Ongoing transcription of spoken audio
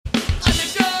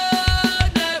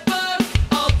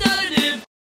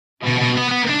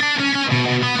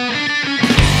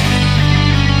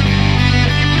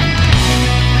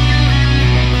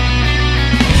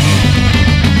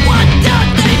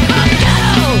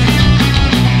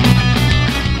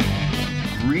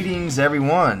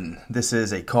everyone. This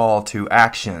is a call to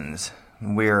actions.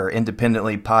 We're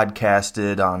independently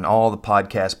podcasted on all the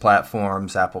podcast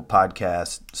platforms, Apple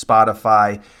Podcasts,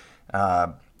 Spotify,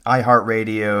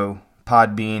 iHeartRadio,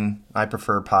 Podbean. I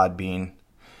prefer Podbean.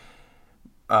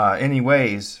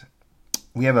 Anyways,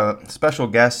 we have a special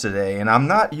guest today, and I'm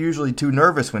not usually too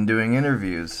nervous when doing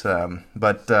interviews,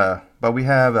 but we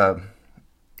have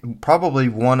probably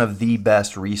one of the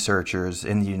best researchers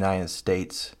in the United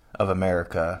States of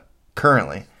America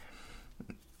currently.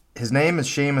 His name is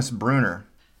Seamus Bruner,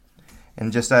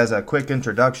 and just as a quick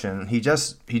introduction, he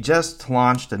just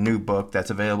launched a new book that's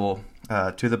available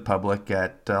to the public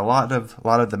at a lot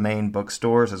of the main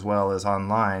bookstores as well as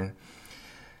online.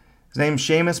 His name's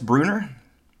Seamus Bruner.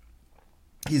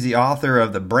 He's the author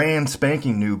of the brand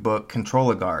spanking new book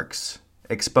Controligarchs,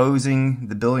 Exposing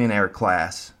the Billionaire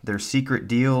Class, Their Secret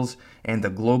Deals, and the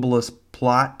Globalist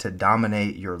Plot to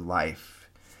Dominate Your Life.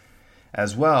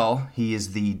 As well, he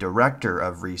is the Director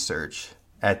of Research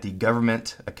at the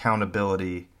Government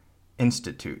Accountability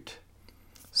Institute.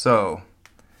 So,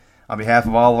 on behalf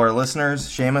of all of our listeners,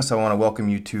 Seamus, I want to welcome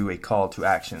you to a call to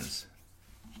actions.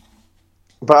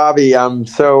 Bobby, I'm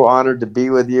so honored to be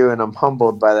with you, and I'm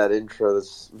humbled by that intro.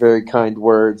 That's very kind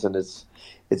words, and it's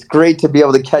great to be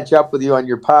able to catch up with you on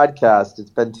your podcast. It's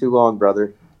been too long,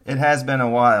 brother. It has been a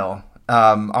while.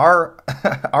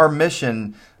 Our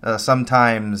mission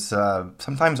sometimes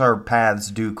our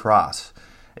paths do cross.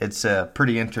 It's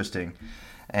pretty interesting,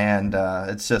 and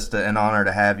it's just an honor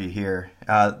to have you here.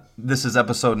 This is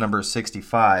episode number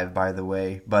 65, by the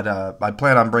way, but I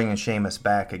plan on bringing Seamus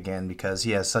back again because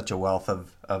he has such a wealth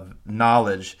of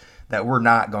knowledge that we're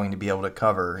not going to be able to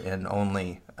cover in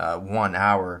only 1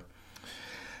 hour.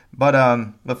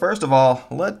 But first of all,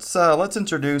 let's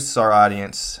introduce our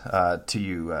audience to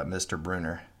you, Mr.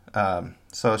 Bruner.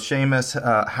 So Seamus,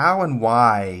 how and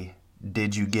why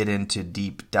did you get into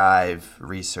deep dive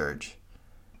research?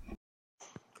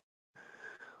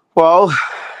 Well,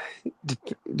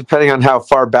 depending on how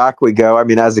far back we go, I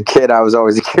mean, as a kid, I was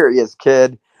always a curious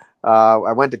kid.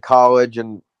 I went to college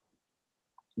and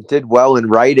did well in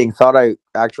writing. I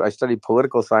studied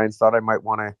political science, thought I might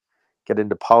want to get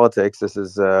into politics. This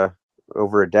is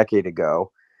over a decade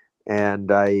ago.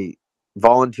 And I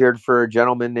volunteered for a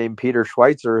gentleman named Peter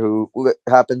Schweitzer, who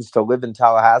happens to live in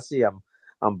Tallahassee.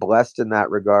 I'm blessed in that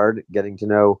regard. Getting to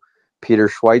know Peter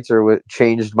Schweitzer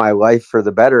changed my life for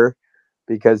the better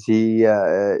because he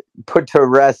put to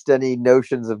rest any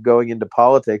notions of going into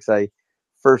politics. I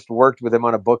first worked with him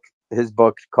on his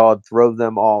book called Throw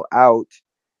Them All Out.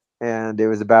 And it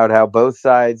was about how both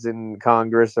sides in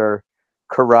Congress are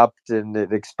corrupt, and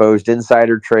it exposed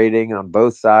insider trading on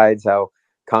both sides, how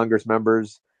Congress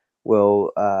members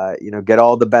will get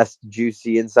all the best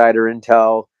juicy insider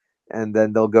intel, and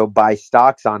then they'll go buy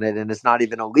stocks on it, and it's not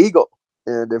even illegal.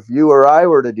 And if you or I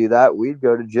were to do that, we'd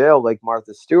go to jail like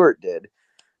Martha Stewart did.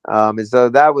 And so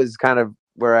that was kind of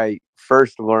where I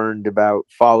first learned about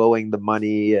following the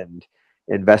money and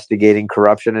investigating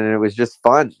corruption, and it was just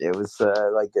fun. It was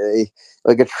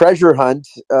like a treasure hunt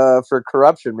for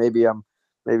corruption. Maybe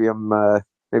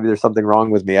there's something wrong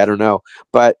with me. I don't know.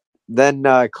 But then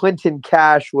Clinton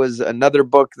Cash was another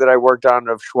book that I worked on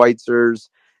of Schweitzer's,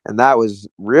 and that was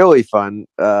really fun.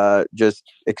 Just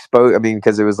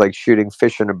because it was like shooting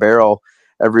fish in a barrel.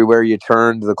 Everywhere you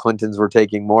turned, the Clintons were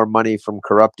taking more money from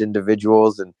corrupt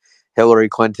individuals, and Hillary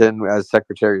Clinton, as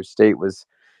Secretary of State, was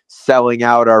selling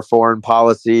out our foreign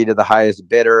policy to the highest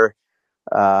bidder.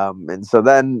 And so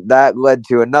then that led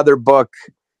to another book,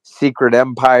 Secret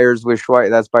Empires with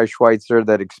that's by Schweitzer,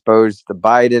 that exposed the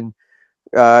Biden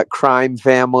crime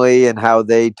family and how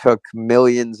they took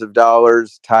millions of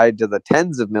dollars tied to the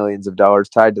tens of millions of dollars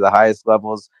tied to the highest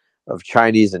levels of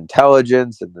Chinese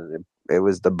intelligence. And it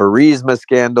was the Burisma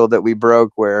scandal that we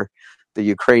broke, where the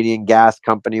Ukrainian gas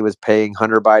company was paying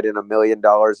Hunter Biden $1 million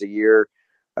a year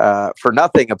for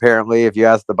nothing. Apparently, if you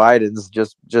ask the Bidens,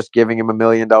 just giving him $1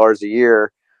 million a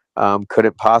year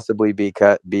couldn't possibly be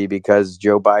because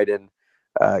Joe Biden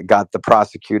got the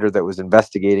prosecutor that was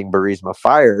investigating Burisma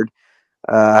fired.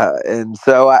 And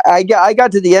so I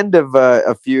got to the end of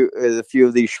a few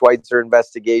of these Schweitzer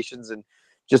investigations and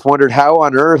just wondered, how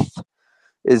on earth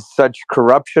is such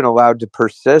corruption allowed to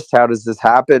persist? How does this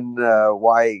happen?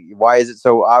 Why is it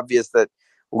so obvious that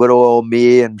little old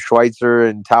me and Schweitzer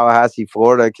in Tallahassee,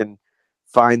 Florida, can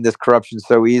find this corruption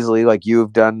so easily, like you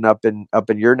have done up in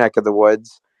your neck of the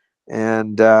woods?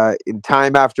 And in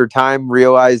time after time,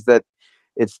 realized that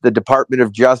it's the Department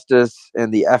of Justice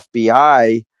and the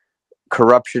FBI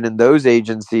corruption in those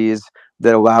agencies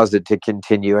that allows it to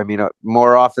continue. I mean,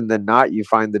 more often than not, you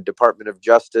find the Department of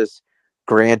Justice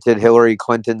granted Hillary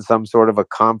Clinton some sort of a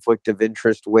conflict of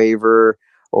interest waiver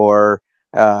or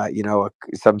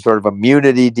some sort of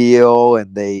immunity deal,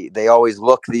 and they always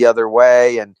look the other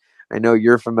way. And I know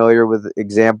you're familiar with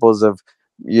examples of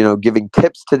giving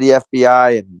tips to the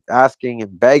FBI and asking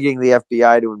and begging the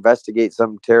FBI to investigate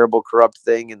some terrible corrupt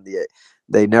thing, and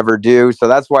they never do. So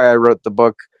that's why I wrote the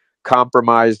book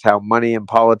Compromised: How Money and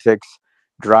Politics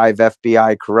Drive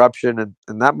FBI Corruption.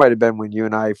 And that might have been when you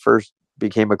and I first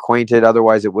became acquainted.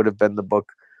 Otherwise, it would have been the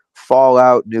book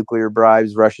Fallout: Nuclear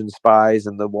Bribes, Russian Spies,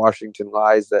 and the Washington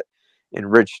Lies that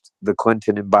enriched the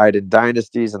Clinton and Biden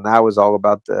dynasties. And that was all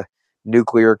about the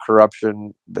nuclear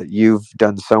corruption that you've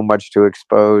done so much to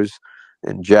expose.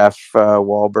 And Jeff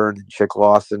Walburn and Chick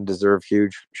Lawson deserve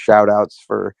huge shout outs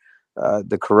for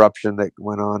the corruption that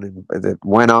went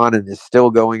on and is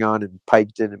still going on in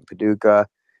Piketon and Paducah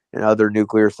and other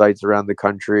nuclear sites around the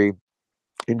country.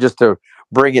 And just to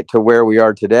bring it to where we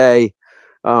are today,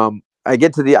 I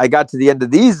got to the end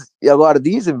of a lot of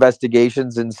these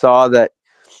investigations and saw that,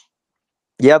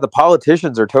 yeah, the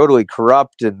politicians are totally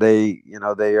corrupt, and they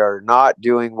are not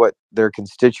doing what their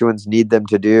constituents need them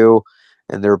to do.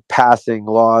 And they're passing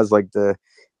laws like the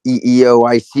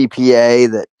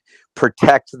EEOICPA that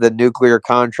protect the nuclear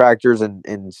contractors and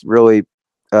really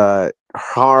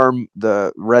harm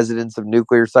the residents of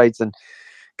nuclear sites. And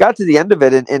got to the end of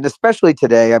it, and especially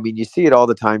today, I mean, you see it all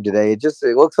the time today. It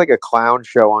looks like a clown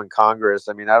show on Congress.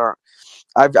 I mean,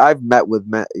 I've met with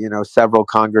several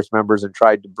Congress members and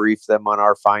tried to brief them on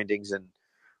our findings, and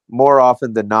more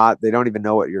often than not, they don't even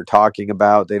know what you're talking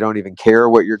about. They don't even care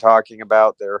what you're talking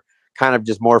about. They're kind of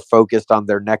just more focused on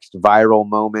their next viral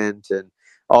moment, and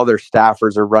all their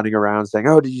staffers are running around saying,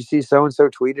 "Oh, did you see so and so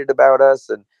tweeted about us?"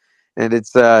 And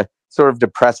it's sort of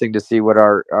depressing to see what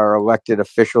our elected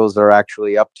officials are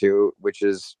actually up to, which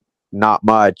is not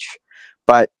much.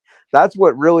 But that's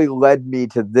what really led me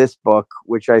to this book,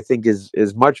 which I think is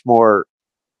much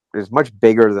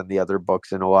bigger than the other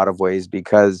books in a lot of ways,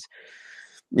 because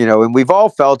and we've all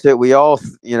felt it. We all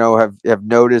have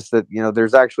noticed that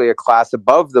there's actually a class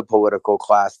above the political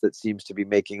class that seems to be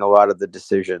making a lot of the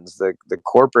decisions, the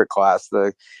corporate class,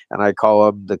 and I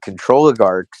call them the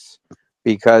Controligarchs,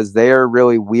 because they are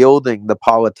really wielding the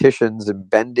politicians and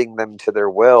bending them to their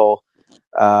will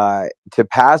to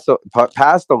pass the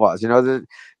laws.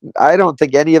 I don't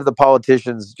think any of the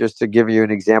politicians, just to give you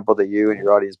an example that you and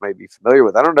your audience might be familiar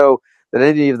with, I don't know that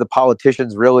any of the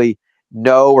politicians really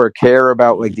know or care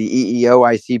about like the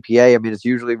EEOICPA. I mean, it's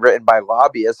usually written by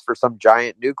lobbyists for some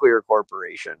giant nuclear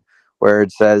corporation, where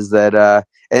it says that,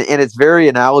 and it's very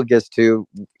analogous to,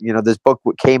 this book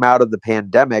came out of the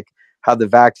pandemic, how the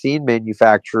vaccine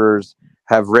manufacturers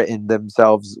have written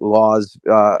themselves laws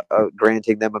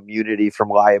granting them immunity from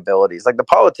liabilities. Like the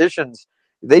politicians,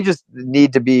 they just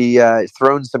need to be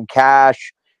thrown some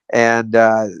cash and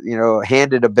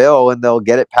handed a bill, and they'll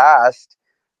get it passed.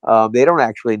 They don't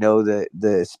actually know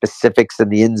the specifics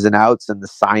and the ins and outs and the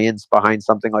science behind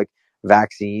something like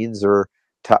vaccines or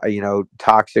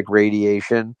toxic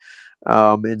radiation.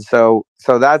 And so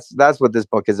that's what this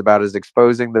book is about, is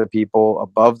exposing the people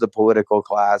above the political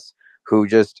class who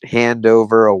just hand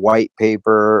over a white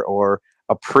paper or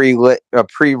a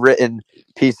pre-written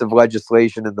piece of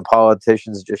legislation, and the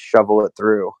politicians just shovel it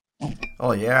through.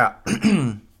 Oh yeah.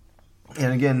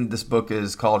 And again, this book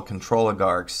is called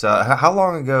Controligarchs. How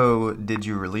long ago did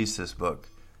you release this book?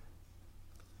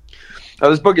 Oh,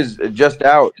 this book is just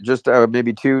out,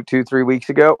 maybe 3 weeks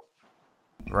ago.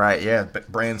 Right, yeah,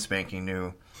 brand spanking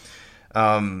new.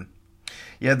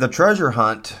 Yeah, the treasure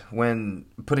hunt when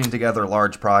putting together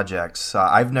large projects.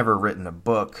 I've never written a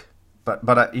book, but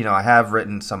I have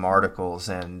written some articles,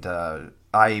 and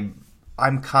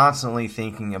I'm constantly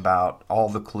thinking about all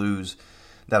the clues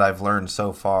that I've learned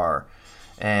so far,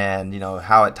 and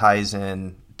how it ties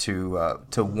in to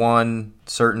one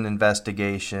certain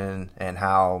investigation, and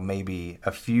how maybe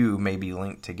a few may be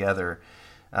linked together.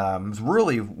 It's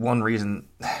really one reason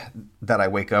that I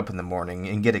wake up in the morning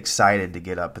and get excited to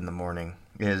get up in the morning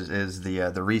is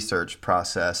the research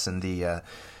process and the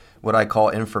what I call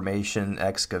information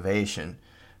excavation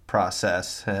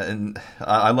process. And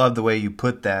I love the way you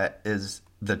put that, is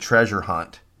the treasure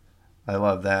hunt. I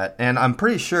love that. And I'm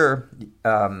pretty sure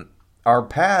our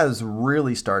paths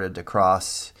really started to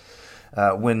cross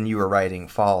when you were writing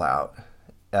Fallout,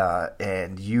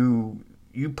 and you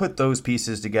put those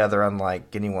pieces together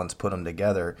unlike anyone's put them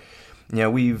together.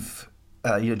 We've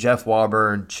Jeff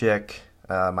Walburn, Chick,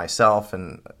 myself,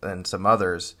 and some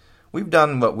others. We've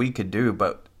done what we could do,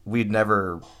 but we'd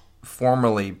never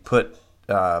formally put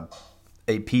a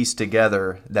piece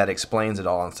together that explains it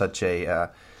all in such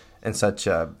a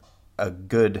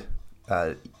good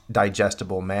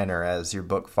digestible manner as your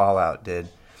book Fallout did.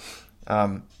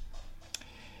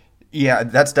 Yeah,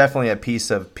 that's definitely a piece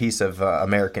of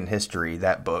American history,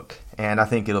 that book, and I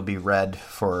think it'll be read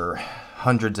for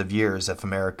hundreds of years if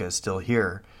America is still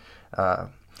here.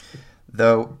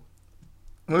 Though,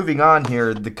 moving on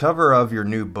here, the cover of your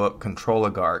new book,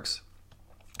 Controligarchs,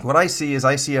 what I see is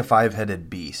a five-headed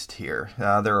beast here.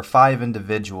 There are five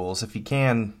individuals. If you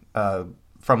can,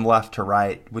 from left to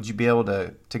right, would you be able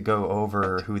to go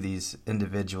over who these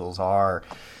individuals are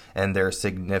and their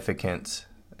significance,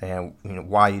 and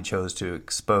why you chose to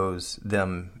expose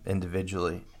them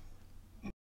individually?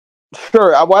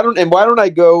 Sure. Why don't I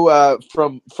go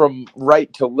from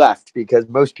right to left, because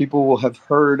most people will have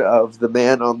heard of the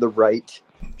man on the right,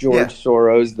 Yeah. George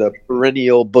Soros, the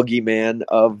perennial boogeyman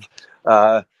of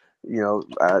the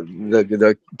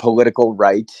political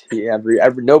right.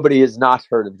 Nobody has not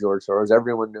heard of George Soros.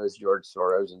 Everyone knows George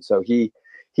Soros, and so he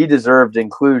deserved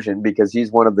inclusion because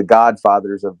he's one of the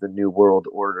godfathers of the New World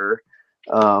Order.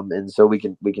 And so we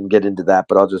can get into that,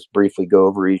 but I'll just briefly go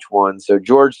over each one. So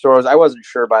George Soros, I wasn't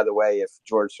sure, by the way, if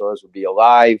George Soros would be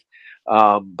alive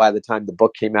by the time the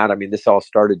book came out. I mean, this all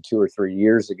started 2 or 3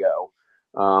 years ago.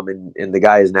 And the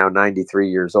guy is now 93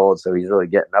 years old, so he's really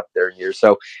getting up there in years.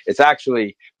 So it's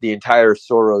actually the entire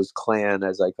Soros clan,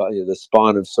 as I call the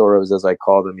spawn of Soros, as I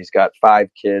call them. He's got 5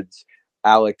 kids.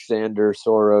 Alexander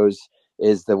Soros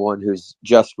is the one who's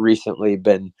just recently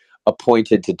been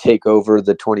appointed to take over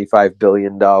the $25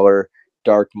 billion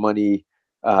dark money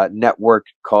network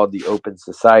called the Open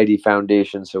Society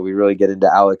Foundation. So we really get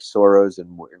into Alex Soros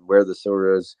and where the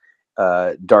Soros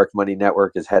dark money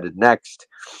network is headed next.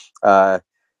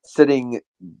 Sitting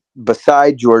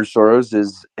beside George Soros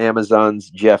is Amazon's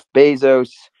Jeff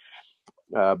Bezos.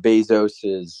 Bezos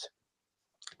is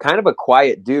kind of a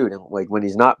quiet dude, and like when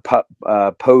he's not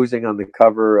posing on the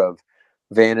cover of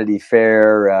Vanity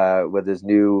Fair with his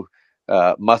new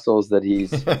muscles that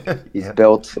he's Yeah.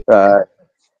 built,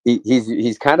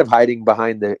 he's kind of hiding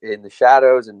in the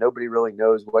shadows, and nobody really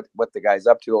knows what the guy's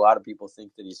up to. A lot of people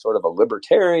think that he's sort of a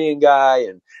libertarian guy,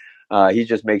 and he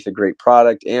just makes a great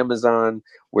product. Amazon,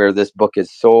 where this book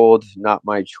is sold, not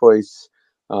my choice.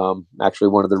 Actually,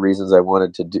 one of the reasons I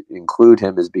wanted to include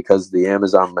him is because the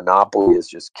Amazon monopoly is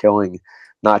just killing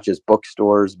not just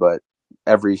bookstores, but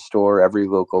every store, every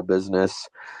local business.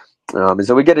 And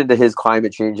so we get into his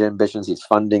climate change ambitions. He's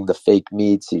funding the fake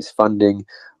meats. He's funding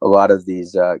a lot of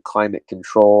these climate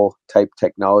control type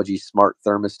technology, smart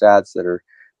thermostats that are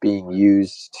being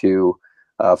used to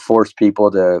force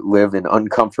people to live in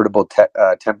uncomfortable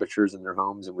temperatures in their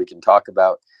homes. And we can talk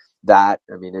about that.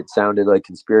 I mean, it sounded like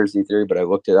conspiracy theory, but I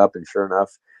looked it up, and sure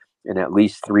enough, in at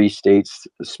least 3 states,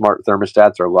 smart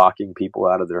thermostats are locking people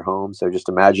out of their homes. So just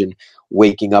imagine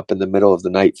waking up in the middle of the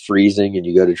night freezing, and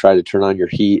you go to try to turn on your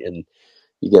heat, and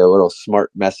you get a little smart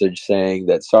message saying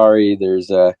that, sorry, there's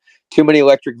too many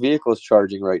electric vehicles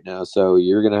charging right now, so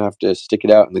you're going to have to stick it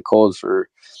out in the cold for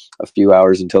a few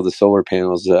hours until the solar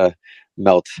panels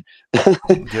melt.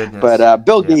 Goodness. But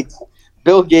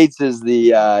Bill Gates is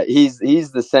the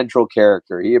he's the central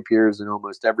character. He appears in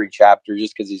almost every chapter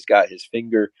just because he's got his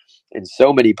finger in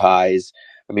so many pies.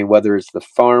 I mean, whether it's the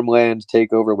farmland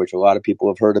takeover, which a lot of people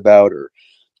have heard about, or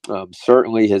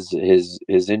certainly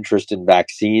his interest in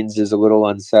vaccines is a little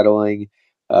unsettling.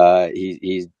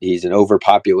 He's an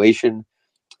overpopulation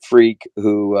freak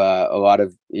who a lot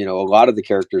of the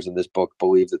characters in this book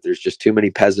believe that there's just too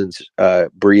many peasants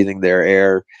breathing their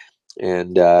air,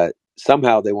 and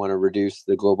somehow they want to reduce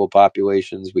the global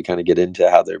populations. We kind of get into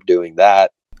how they're doing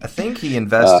that. I think he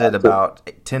invested about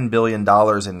 $10 billion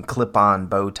in clip-on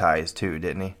bow ties too,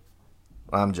 didn't he?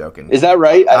 I'm joking. Is that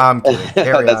right? I'm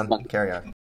kidding. Carry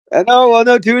on.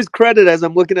 No, to his credit, as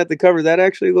I'm looking at the cover, that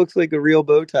actually looks like a real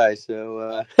bow tie.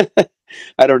 So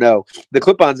I don't know. The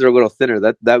clip-ons are a little thinner.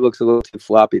 That looks a little too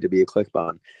floppy to be a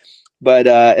clip-on. But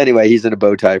anyway, he's in a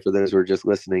bow tie for those who are just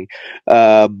listening.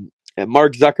 And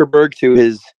Mark Zuckerberg to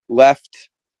his left.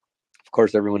 Of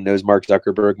course, everyone knows Mark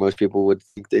Zuckerberg. Most people would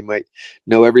think they might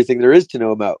know everything there is to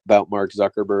know about Mark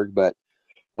Zuckerberg, but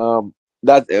the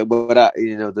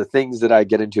things that I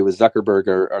get into with Zuckerberg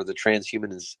are the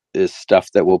transhumanist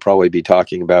stuff that we'll probably be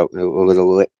talking about a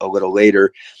little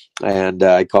later, and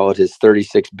I call it his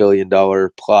 $36 billion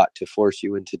plot to force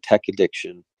you into tech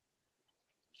addiction,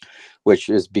 which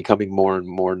is becoming more and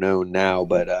more known now.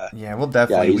 But we'll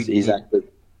definitely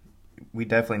we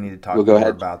definitely need to talk more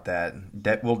about that.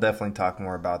 We'll definitely talk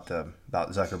more about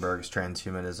Zuckerberg's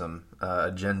transhumanism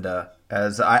agenda,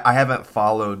 as I haven't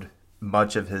followed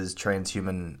much of his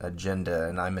transhuman agenda,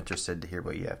 and I'm interested to hear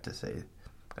what you have to say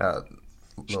a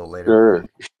little later.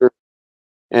 Sure.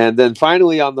 And then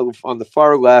finally on the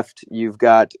far left, you've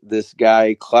got this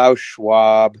guy, Klaus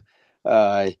Schwab.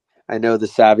 I know the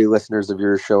savvy listeners of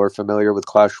your show are familiar with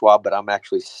Klaus Schwab, but I'm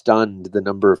actually stunned the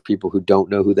number of people who don't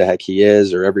know who the heck he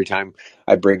is, or every time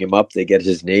I bring him up, they get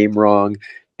his name wrong.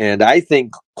 And I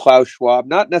think Klaus Schwab,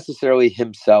 not necessarily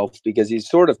himself, because he's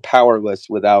sort of powerless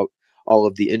without all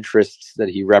of the interests that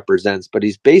he represents, but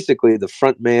he's basically the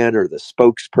front man or the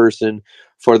spokesperson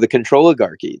for the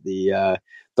Controligarchy, the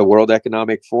World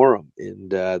Economic Forum, and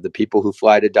the people who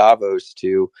fly to Davos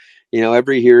to,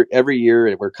 every year,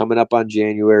 and we're coming up on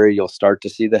January, you'll start to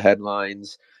see the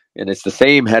headlines, and it's the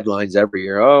same headlines every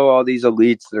year. Oh, all these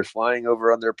elites, they're flying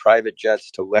over on their private jets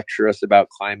to lecture us about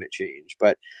climate change.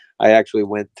 But I actually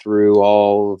went through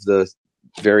all of the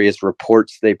various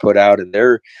reports they put out, and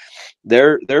they're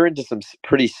into some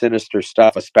pretty sinister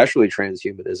stuff, especially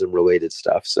transhumanism related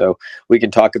stuff. So we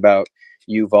can talk about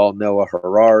Yuval Noah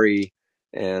Harari.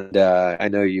 And I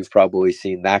know you've probably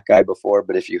seen that guy before,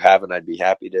 but if you haven't, I'd be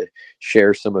happy to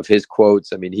share some of his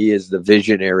quotes. I mean, he is the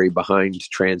visionary behind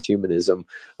transhumanism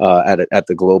at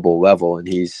the global level, and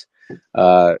he's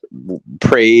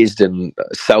praised and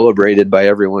celebrated by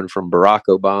everyone from Barack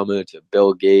Obama to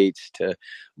Bill Gates to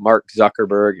Mark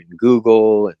Zuckerberg and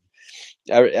Google. And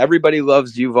everybody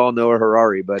loves Yuval Noah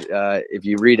Harari, but if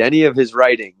you read any of his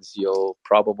writings, you'll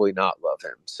probably not love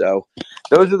him. So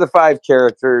those are the 5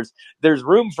 characters. There's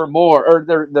room for more, or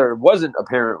there wasn't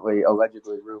apparently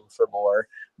allegedly room for more.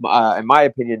 In my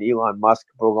opinion, Elon Musk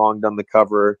belonged on the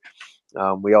cover.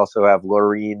 We also have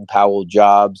Laureen Powell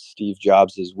Jobs, Steve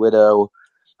Jobs' widow.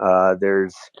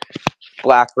 There's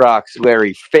BlackRock's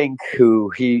Larry Fink,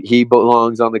 who he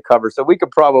belongs on the cover. So we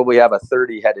could probably have a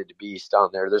 30-headed beast on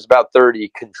there. There's about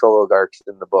 30 Controligarchs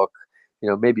in the book,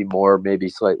 maybe more, maybe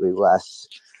slightly less.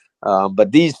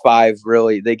 But these 5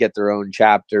 really, they get their own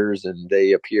chapters and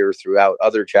they appear throughout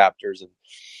other chapters. And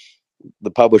the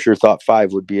publisher thought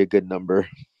 5 would be a good number.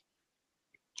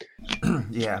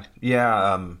 Yeah.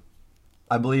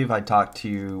 I believe I talked to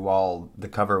you while the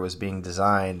cover was being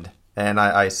designed, and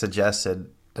I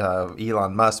suggested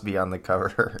Elon Musk be on the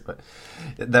cover, but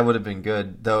that would have been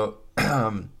good. Though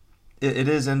it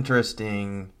is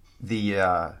interesting.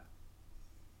 They're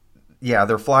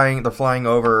flying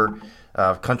over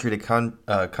country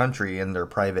to country in their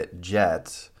private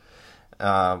jets,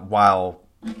 while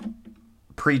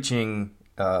preaching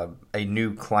a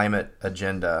new climate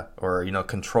agenda, or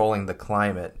controlling the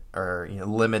climate, or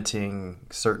limiting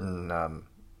certain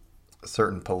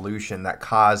pollution that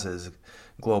causes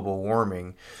global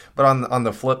warming. But on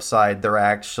the flip side,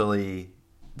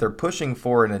 they're pushing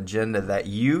for an agenda that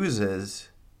uses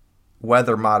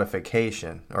weather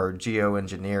modification or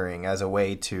geoengineering as a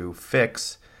way to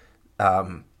fix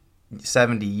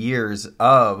 70 years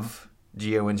of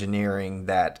geoengineering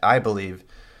that I believe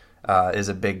is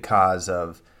a big cause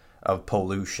of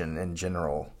pollution in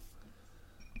general.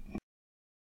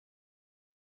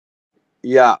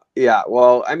 Yeah.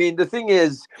 Well, I mean, the thing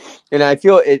is, and I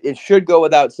feel it should go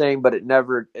without saying, but it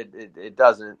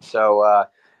doesn't. So,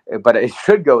 but it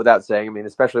should go without saying. I mean,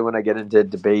 especially when I get into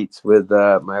debates with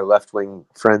my left-wing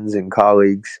friends and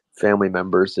colleagues, family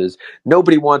members, is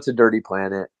nobody wants a dirty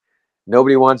planet.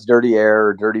 Nobody wants dirty air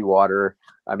or dirty water.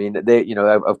 I mean,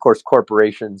 of course,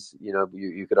 corporations,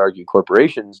 you could argue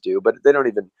corporations do, but they don't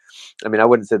even, I mean, I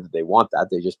wouldn't say that they want that.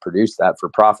 They just produce that for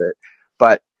profit.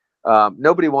 But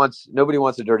nobody wants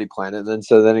a dirty planet. And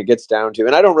then it gets down to,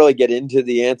 and I don't really get into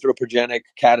the anthropogenic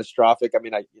catastrophic. I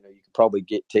mean, you could probably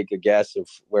take a guess of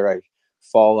where I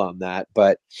fall on that,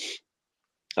 but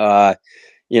I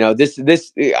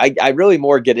really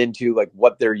more get into like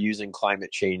what they're using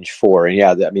climate change for. And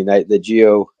yeah, I mean, the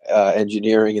geo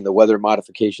engineering and the weather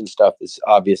modification stuff is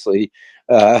obviously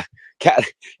a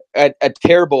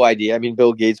terrible idea. I mean,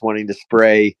 Bill Gates wanting to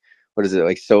spray, what is it,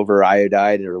 like silver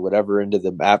iodide or whatever into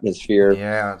the atmosphere?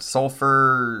 Yeah,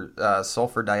 sulfur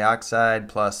dioxide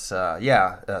plus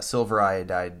silver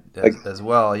iodide as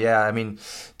well. Yeah, I mean,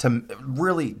 to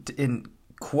really in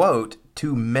quote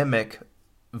to mimic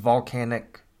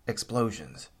volcanic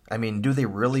explosions. I mean, do they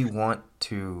really want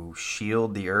to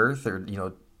shield the Earth, or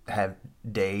have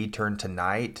day turn to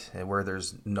night where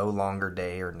there's no longer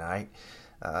day or night?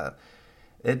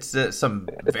 It's some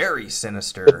very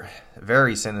sinister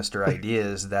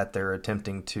ideas that they're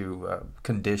attempting to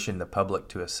condition the public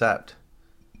to accept.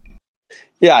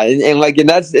 Yeah, and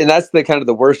that's the kind of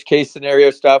the worst case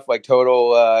scenario stuff, like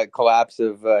total collapse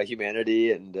of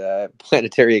humanity and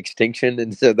planetary extinction,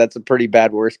 and so that's a pretty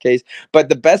bad worst case. But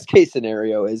the best case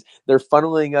scenario is they're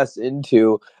funneling us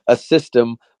into a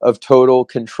system of total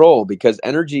control, because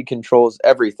energy controls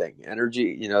everything.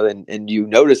 Energy, and you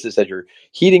notice this as your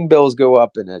heating bills go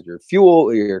up, and as your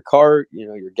fuel, your car,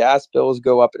 your gas bills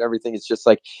go up, and everything. It's just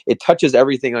like it touches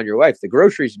everything on your life. The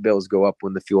groceries bills go up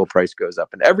when the fuel price goes up,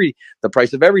 and the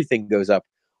price of everything goes up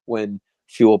when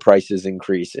fuel prices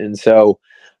increase. And so,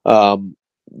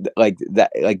 like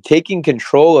that, like taking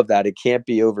control of that, it can't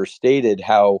be overstated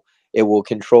how it will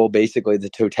control basically the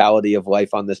totality of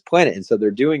life on this planet. And so they're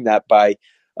doing that by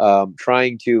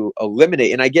trying to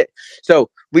eliminate. And I get, so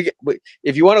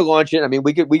if you want to launch it, I mean,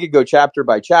 we could go chapter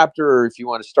by chapter, or if you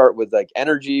want to start with like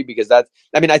energy, because I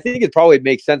think it probably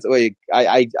makes sense. Like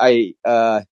I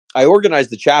organize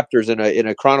the chapters in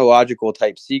a chronological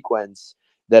type sequence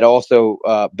that also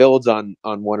builds on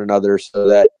one another, so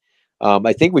that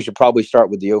I think we should probably start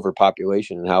with the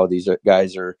overpopulation and how these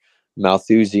guys are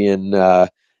Malthusian.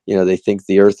 They think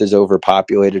the earth is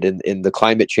overpopulated, and the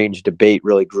climate change debate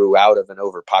really grew out of an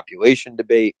overpopulation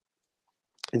debate.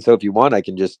 And so if you want, I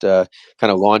can just kind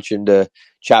of launch into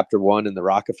chapter 1 and the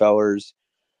Rockefellers.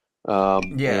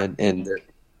 Yeah. And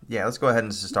Yeah, let's go ahead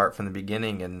and just start from the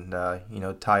beginning and,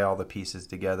 tie all the pieces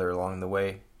together along the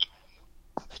way.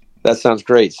 That sounds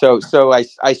great. So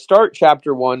I start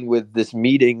chapter 1 with this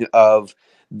meeting of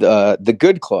the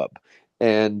Good Club.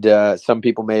 And some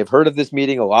people may have heard of this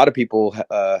meeting. A lot of people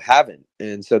haven't.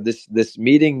 And so this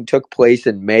meeting took place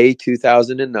in May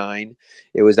 2009.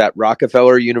 It was at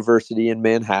Rockefeller University in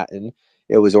Manhattan.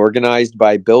 It was organized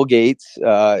by Bill Gates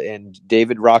and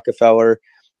David Rockefeller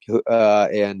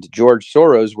and George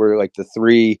Soros were like the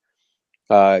three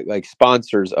like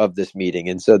sponsors of this meeting.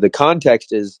 And so the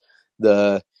context is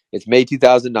it's May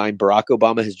 2009. Barack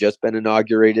Obama has just been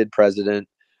inaugurated president.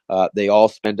 They all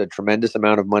spend a tremendous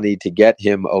amount of money to get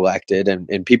him elected.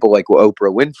 And people like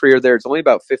Oprah Winfrey are there. It's only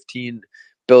about 15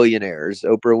 billionaires.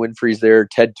 Oprah Winfrey's there.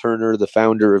 Ted Turner, the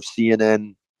founder of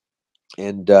CNN,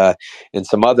 and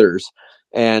some others.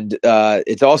 And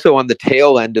it's also on the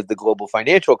tail end of the global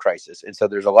financial crisis. And so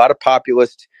there's a lot of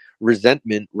populist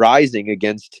resentment rising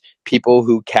against people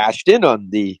who cashed in on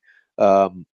the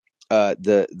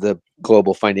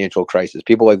global financial crisis.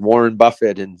 People like Warren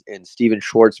Buffett and Steven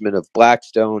Schwartzman of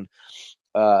Blackstone,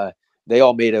 they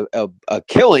all made a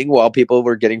killing while people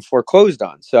were getting foreclosed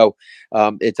on. So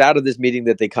it's out of this meeting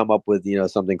that they come up with,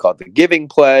 something called the Giving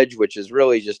Pledge, which is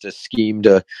really just a scheme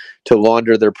to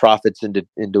launder their profits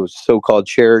into so-called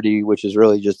charity, which is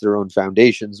really just their own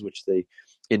foundations, which they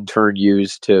in turn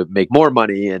use to make more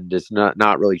money, and it's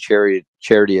not really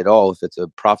charity at all if it's a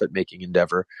profit-making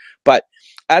endeavor. But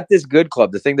at this Good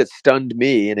Club, the thing that stunned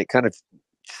me, and it kind of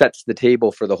sets the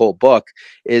table for the whole book,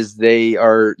 is they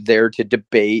are there to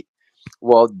debate,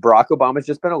 well, Barack Obama's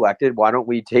just been elected. Why don't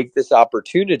we take this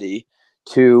opportunity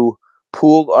to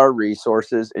pool our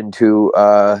resources into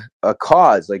a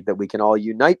cause like that we can all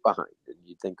unite behind? And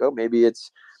you think, oh, maybe it's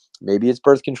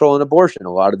birth control and abortion.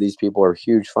 A lot of these people are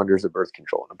huge funders of birth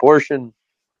control and abortion.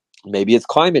 Maybe it's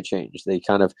climate change. They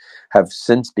kind of have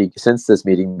since this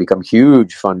meeting become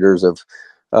huge funders of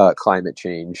climate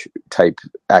change type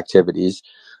activities.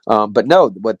 But no,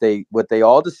 what they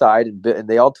all decide, and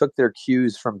they all took their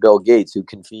cues from Bill Gates,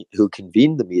 who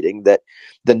convened the meeting, that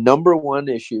the number one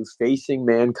issue facing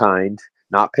mankind,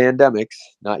 not pandemics,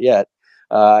 not yet,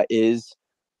 is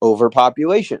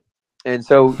overpopulation. And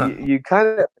so you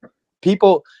kind of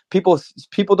people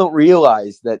don't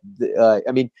realize that.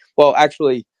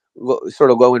 Actually, sort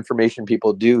of low information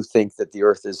people do think that the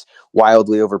earth is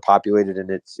wildly overpopulated, and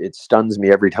it stuns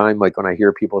me every time, like when I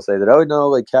hear people say that, oh no,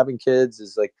 like having kids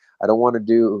is like, I don't want to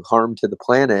do harm to the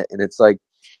planet. And it's like,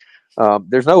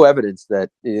 there's no evidence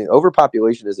that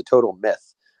overpopulation is a total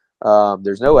myth.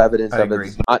 There's no evidence of it.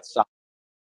 It's not science.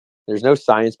 There's no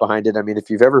science behind it. I mean, if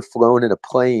you've ever flown in a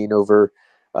plane over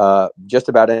just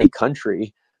about any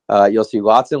country, you'll see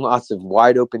lots and lots of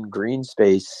wide open green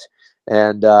space.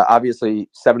 And obviously,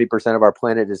 70% of our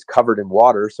planet is covered in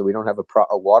water, so we don't have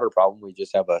a water problem. We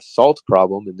just have a salt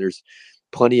problem, and there's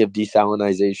plenty of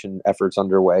desalinization efforts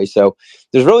underway. So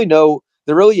there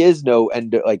really is no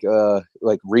end,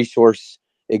 like resource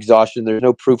exhaustion. There's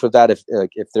no proof of that.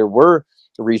 If there were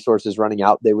resources running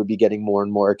out, they would be getting more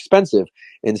and more expensive.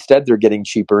 Instead, they're getting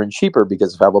cheaper and cheaper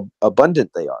because of how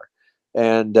abundant they are.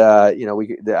 And,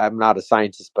 I'm not a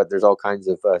scientist, but there's all kinds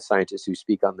of scientists who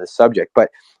speak on this subject.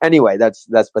 But anyway, that's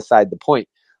beside the point.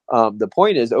 The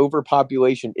point is,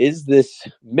 overpopulation is this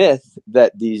myth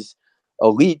that these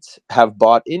elites have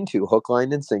bought into hook,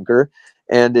 line, and sinker.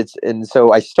 And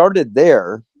so I started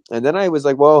there, and then I was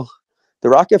like, well, the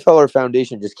Rockefeller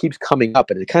Foundation just keeps coming up,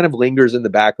 and it kind of lingers in the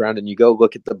background. And you go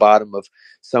look at the bottom of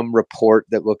some report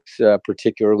that looks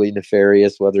particularly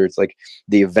nefarious, whether it's like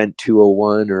the Event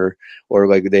 201 or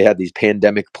like they had these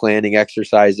pandemic planning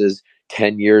exercises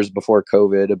 10 years before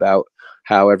COVID about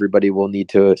how everybody will need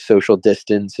to social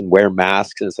distance and wear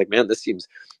masks. And it's like, man, this seems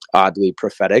oddly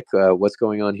prophetic. What's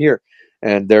going on here?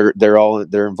 And they're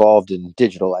involved in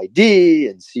digital ID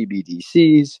and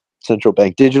CBDCs, central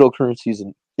bank digital currencies,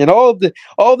 and all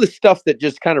the stuff that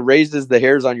just kind of raises the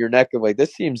hairs on your neck of like,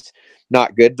 this seems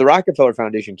not good. The Rockefeller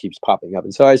Foundation keeps popping up.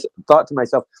 And so I thought to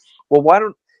myself, well, why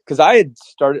don't, because I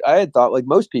had thought like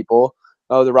most people,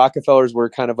 oh, the Rockefellers were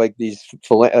kind of like these,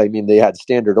 I mean, they had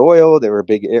Standard Oil. They were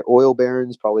big oil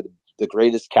barons, probably the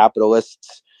greatest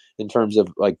capitalists in terms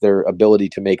of like their ability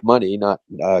to make money, not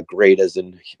great as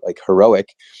in like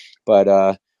heroic,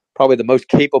 but probably the most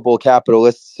capable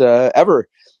capitalists ever.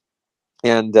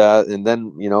 And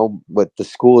then, you know, what the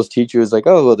schools teach you is like,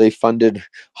 oh, well, they funded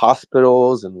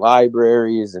hospitals and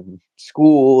libraries and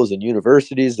schools and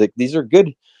universities. Like these are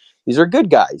good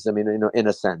guys. I mean, you know, in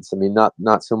a sense, I mean,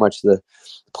 not so much the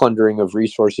plundering of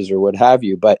resources or what have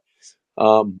you, but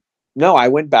no, I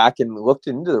went back and looked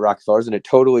into the Rockefellers, and it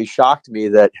totally shocked me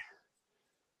that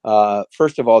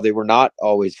first of all, they were not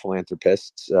always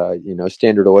philanthropists. You know,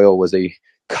 Standard Oil was a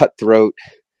cutthroat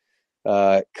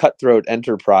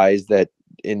enterprise that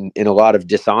in a lot of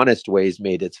dishonest ways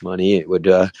made its money. It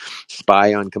would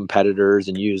spy on competitors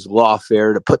and use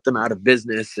lawfare to put them out of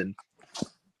business and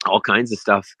all kinds of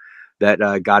stuff that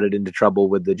got it into trouble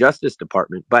with the Justice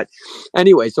Department. But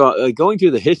anyway, so going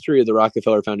through the history of the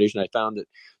Rockefeller Foundation, I found that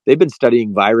they've been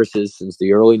studying viruses since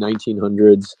the early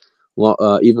 1900s,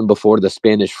 even before the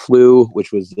Spanish flu,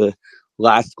 which was the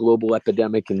last global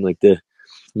epidemic in like the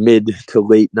mid to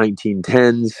late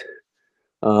 1910s.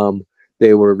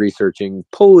 They were researching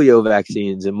polio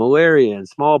vaccines and malaria and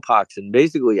smallpox and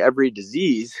basically every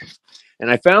disease. And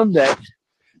I found that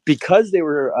because they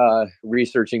were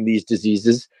researching these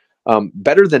diseases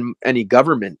better than any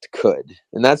government could,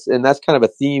 and that's kind of a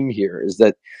theme here, is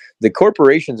that the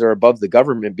corporations are above the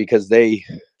government because they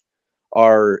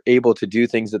are able to do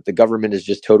things that the government is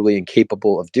just totally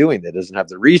incapable of doing. That doesn't have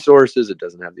the resources, it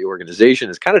doesn't have the organization.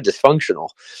 It's kind of dysfunctional,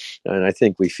 and I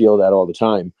think we feel that all the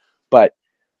time. But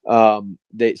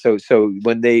so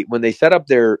when they set up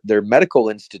their medical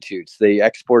institutes, they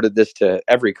exported this to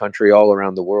every country all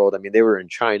around the world. I mean, they were in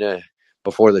China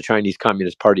before the Chinese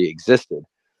Communist Party existed.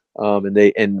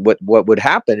 And what would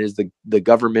happen is the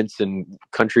governments and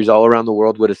countries all around the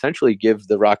world would essentially give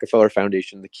the Rockefeller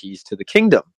Foundation the keys to the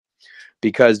kingdom.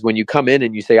 Because when you come in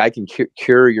and you say, I can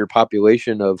cure your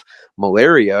population of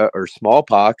malaria or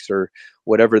smallpox or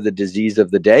whatever the disease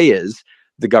of the day is,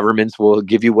 the governments will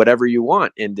give you whatever you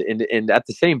want. And at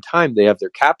the same time, they have their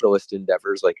capitalist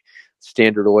endeavors like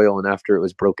Standard Oil. And after it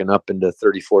was broken up into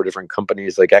 34 different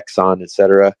companies like Exxon, et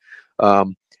cetera,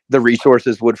 the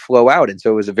resources would flow out. And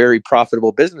so it was a very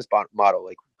profitable business model.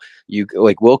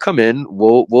 We'll come in,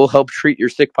 we'll help treat your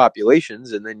sick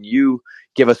populations, and then you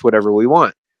give us whatever we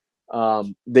want.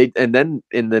 And then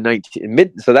in the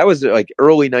so that was like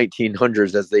early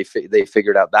 1900s as they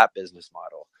figured out that business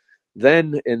model.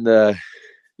 Then in the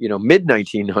mid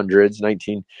 1900s,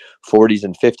 1940s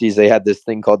and 50s, they had this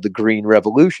thing called the Green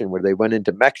Revolution, where they went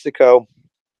into Mexico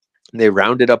and they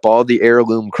rounded up all the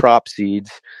heirloom crop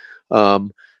seeds,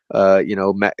 corn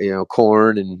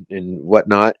and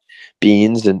whatnot,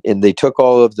 beans, and they took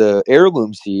all of the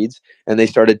heirloom seeds and they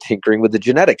started tinkering with the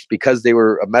genetics. Because they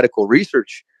were a medical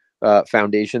research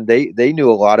foundation, they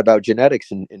knew a lot about genetics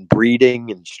and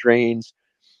breeding and strains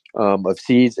of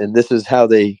seeds. And this is how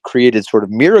they created sort of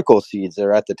miracle seeds.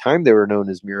 There at the time they were known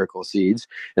as miracle seeds,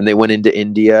 and they went into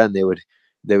India and they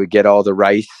would get all the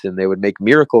rice and they would make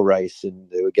miracle rice, and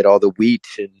they would get all the wheat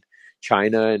in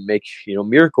China and make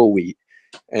miracle wheat.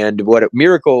 And what their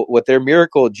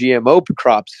miracle GMO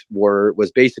crops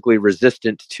was basically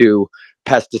resistant to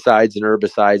pesticides and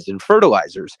herbicides and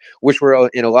fertilizers, which were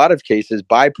in a lot of cases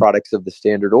byproducts of the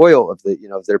Standard Oil of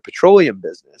their petroleum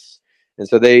business. And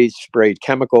so they sprayed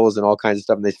chemicals and all kinds of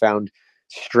stuff, and they found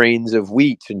strains of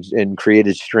wheat and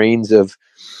created strains of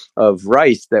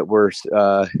rice that were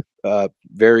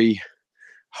very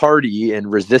hardy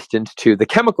and resistant to the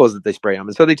chemicals that they spray on.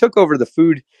 And so they took over the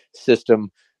food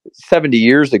system 70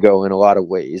 years ago in a lot of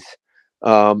ways.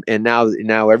 And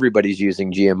now everybody's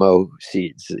using GMO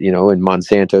seeds, and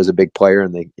Monsanto is a big player,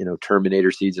 and Terminator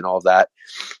seeds and all of that.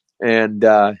 And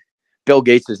Bill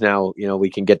Gates is now, we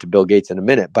can get to Bill Gates in a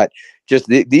minute, but just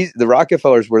the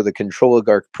Rockefellers were the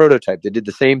Controligarch prototype. They did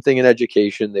the same thing in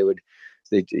education.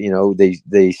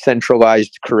 They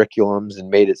centralized curriculums and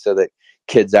made it so that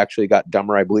kids actually got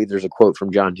dumber. I believe there's a quote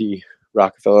from John D.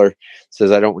 Rockefeller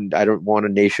says, I don't want a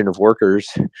nation of workers.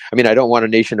 I mean, I don't want a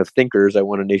nation of thinkers. I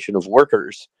want a nation of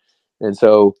workers. And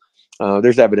so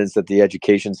there's evidence that the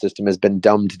education system has been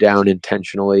dumbed down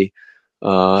intentionally,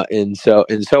 and so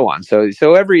on.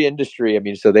 So every industry, I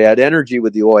mean, so they had energy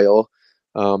with the oil.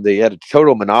 They had a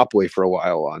total monopoly for a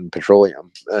while on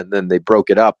petroleum, and then they broke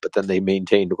it up, but then they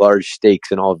maintained large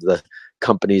stakes in all of the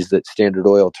companies that Standard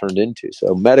Oil turned into.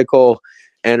 So medical,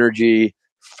 energy,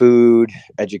 food,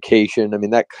 education. I mean,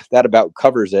 that about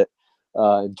covers it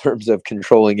in terms of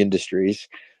controlling industries.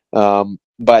 But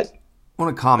I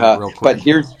want to comment real quick. But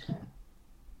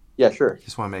yeah, sure.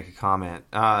 Just want to make a comment.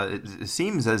 It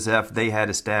seems as if they had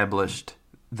established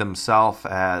themselves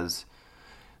as,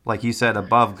 like you said,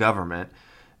 above government,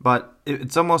 but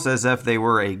it's almost as if they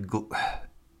were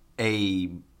a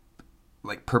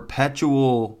like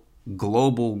perpetual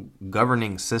global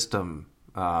governing system,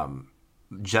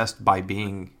 just by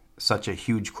being such a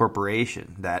huge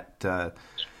corporation that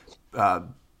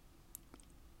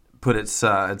put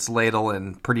its ladle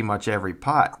in pretty much every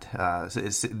pot.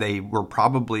 They were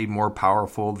probably more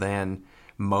powerful than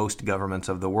most governments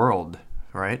of the world,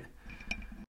 right?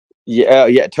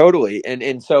 Yeah, totally.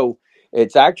 And so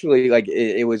it's actually like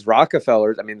it was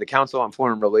Rockefeller's. I mean, the Council on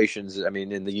Foreign Relations, I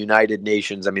mean, in the United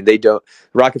Nations, I mean,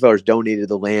 Rockefellers donated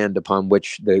the land upon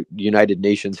which the United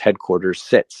Nations headquarters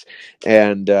sits.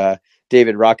 And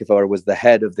David Rockefeller was the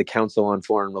head of the Council on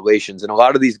Foreign Relations, and a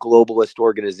lot of these globalist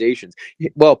organizations.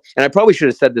 Well, and I probably should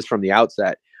have said this from the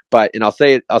outset, and I'll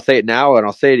say it now, and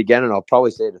I'll say it again, and I'll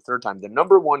probably say it a third time. The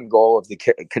number one goal of the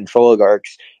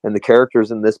Controligarchs and the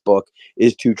characters in this book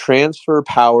is to transfer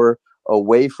power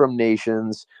away from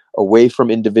nations, away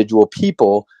from individual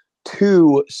people,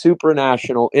 to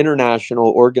supranational,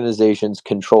 international organizations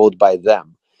controlled by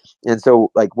them. And so,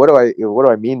 like, what do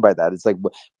I mean by that? It's like,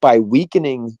 by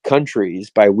weakening countries,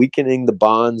 by weakening the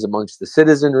bonds amongst the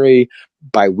citizenry,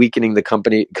 by weakening the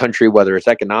country, whether it's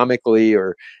economically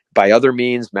or by other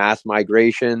means, mass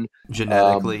migration,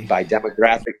 genetically, by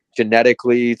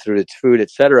genetically through its food,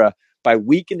 etc. By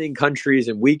weakening countries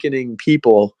and weakening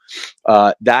people,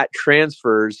 that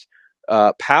transfers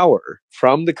power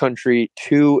from the country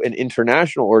to an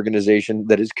international organization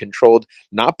that is controlled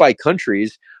not by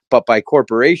countries, but by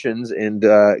corporations and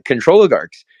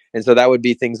controligarchs. And so that would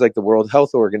be things like the World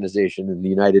Health Organization and the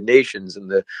United Nations and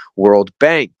the World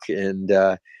Bank and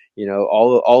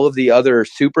all of the other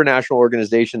supranational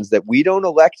organizations that we don't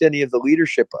elect any of the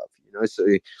leadership of. So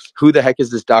who the heck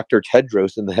is this Dr.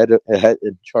 Tedros in the head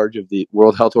in charge of the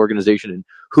World Health Organization, and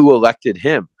who elected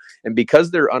him? And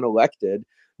because they're unelected,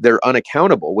 they're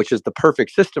unaccountable, which is the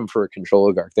perfect system for a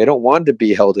controligarch. They don't want to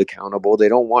be held accountable. They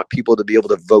don't want people to be able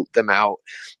to vote them out.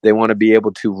 They want to be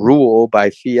able to rule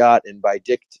by fiat and by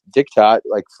diktat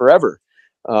like forever.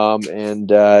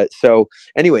 So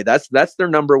anyway, that's their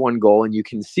number one goal, and you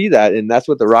can see that, and that's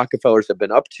what the Rockefellers have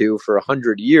been up to for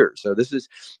 100 years. So this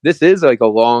is like a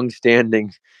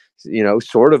long-standing,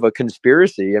 sort of a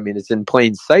conspiracy. I mean, it's in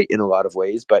plain sight in a lot of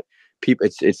ways, but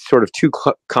it's sort of too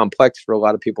complex for a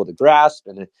lot of people to grasp,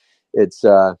 and it's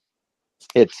a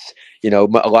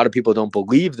lot of people don't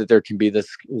believe that there can be this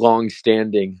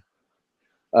long-standing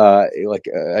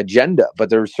agenda, but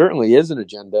there certainly is an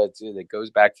agenda that goes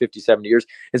back 50, 70 years.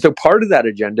 And so part of that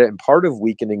agenda and part of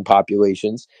weakening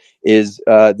populations is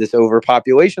this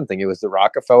overpopulation thing. It was the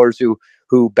Rockefellers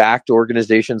who backed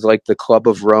organizations like the Club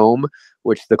of Rome,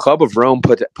 which the Club of Rome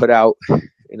put out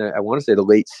in I want to say the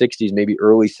late 60s, maybe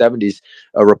early 70s,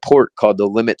 a report called The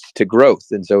Limits to Growth.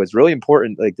 And so it's really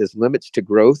important, like this Limits to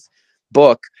Growth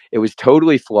book, it was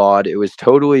totally flawed. It was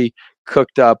totally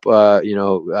cooked up.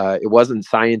 It wasn't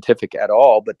scientific at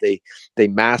all, but they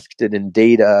masked it in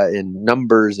data and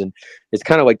numbers. And it's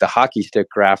kind of like the hockey stick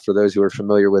graph, for those who are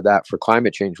familiar with that, for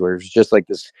climate change, where it's just like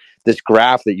this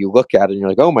graph that you look at and you're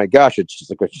like, oh my gosh, it's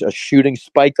just like a shooting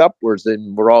spike upwards,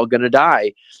 and we're all going to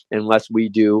die unless we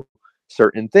do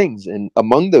certain things. And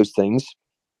among those things,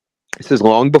 this is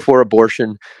long before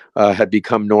abortion had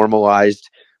become normalized.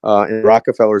 And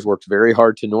Rockefellers worked very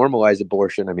hard to normalize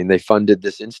abortion. I mean, they funded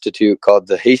this institute called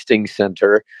the Hastings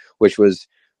Center, which was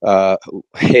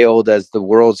hailed as the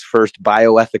world's first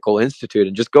bioethical institute.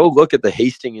 And just go look at the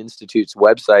Hastings Institute's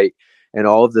website and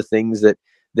all of the things that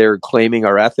they're claiming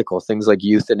are ethical, things like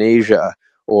euthanasia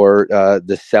or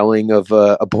the selling of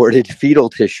aborted fetal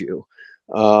tissue.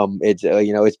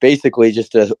 It's basically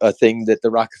just a thing that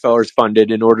the Rockefellers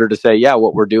funded in order to say, yeah,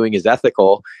 what we're doing is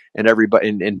ethical, and everybody,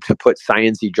 and to put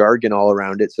sciencey jargon all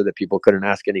around it so that people couldn't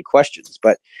ask any questions.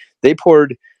 But they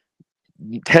poured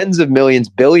tens of millions,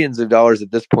 billions of dollars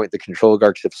at this point. The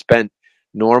Controligarchs have spent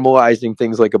normalizing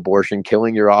things like abortion,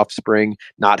 killing your offspring,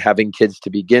 not having kids to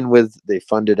begin with. They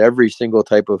funded every single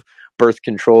type of birth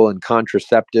control and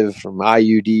contraceptive, from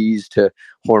IUDs to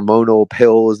hormonal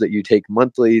pills that you take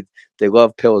monthly. They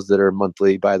love pills that are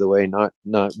monthly, by the way, not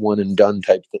one and done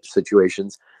type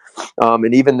situations.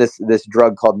 And even this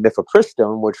drug called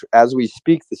mifepristone, which as we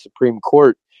speak, the Supreme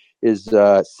Court is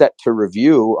set to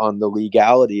review on the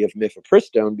legality of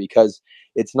mifepristone, because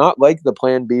it's not like the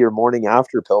Plan B or morning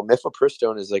after pill.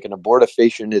 Mifepristone is like an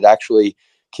abortifacient. It actually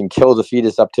can kill the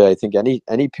fetus up to, I think,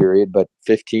 any period, but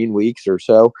 15 weeks or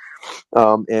so.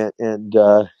 And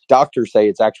doctors say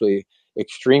it's actually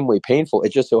extremely painful.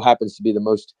 It just so happens to be the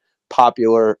most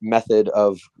popular method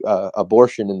of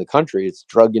abortion in the country. It's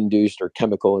drug-induced or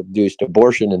chemical-induced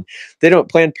abortion. And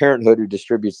Planned Parenthood, who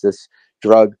distributes this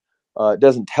drug,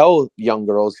 doesn't tell young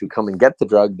girls who come and get the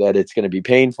drug that it's going to be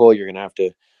painful. You're going to have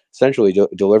to essentially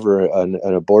deliver an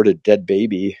aborted dead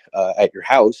baby at your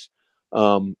house.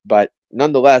 But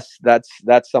nonetheless, that's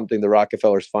something the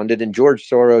Rockefellers funded. And George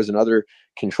Soros and other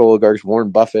controligarchs, Warren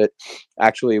Buffett,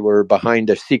 actually were behind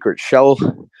a secret shell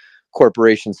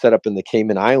corporation set up in the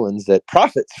Cayman Islands that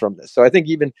profits from this. So I think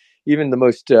even the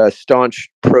most staunch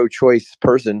pro-choice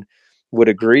person would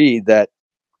agree that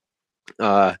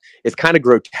it's kind of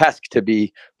grotesque to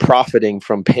be profiting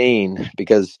from pain,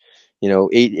 because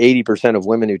 80% of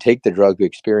women who take the drug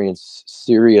experience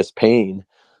serious pain.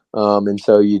 And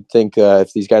so you'd think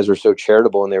if these guys were so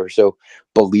charitable and they were so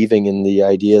believing in the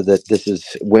idea that this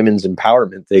is women's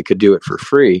empowerment, they could do it for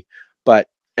free. But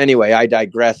anyway, I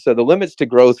digress. So the Limits to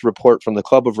Growth report from the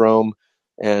Club of Rome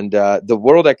and the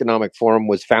World Economic Forum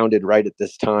was founded right at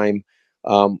this time,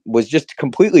 was just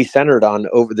completely centered on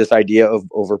over this idea of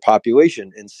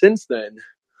overpopulation. And since then,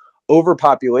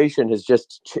 overpopulation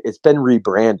it's been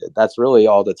rebranded. That's really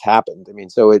all that's happened. I mean,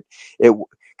 so it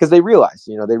because they realized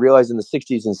in the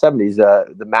 60s and 70s,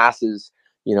 the masses,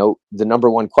 the number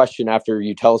one question after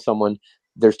you tell someone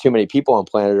there's too many people on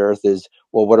planet Earth is,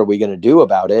 well, what are we going to do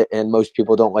about it? And most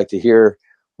people don't like to hear,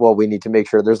 well, we need to make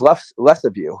sure there's less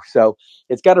of you. So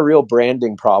it's got a real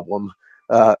branding problem,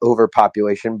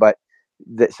 overpopulation. But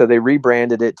so they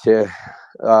rebranded it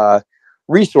to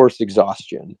resource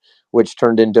exhaustion, which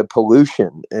turned into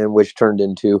pollution, and which turned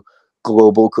into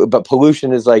global. But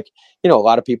pollution is like, a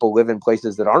lot of people live in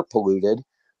places that aren't polluted.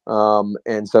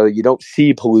 And so you don't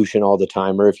see pollution all the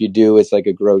time, or if you do, it's like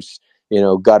a gross,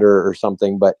 gutter or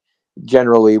something. But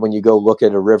generally, when you go look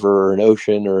at a river or an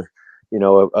ocean or,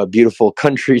 a beautiful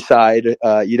countryside,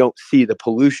 you don't see the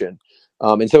pollution.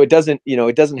 And so it doesn't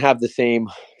have the same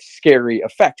scary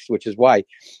effects, which is why,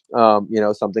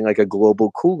 something like a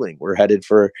global cooling, we're headed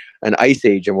for an ice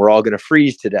age and we're all going to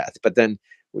freeze to death. But then,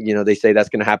 they say that's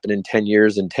going to happen in 10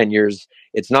 years. In 10 years,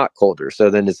 it's not colder. So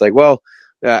then it's like, well,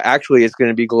 actually, it's going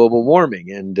to be global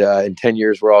warming. And in 10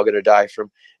 years, we're all going to die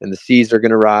and the seas are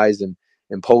going to rise, and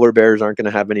polar bears aren't going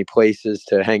to have any places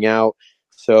to hang out.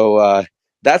 So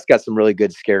that's got some really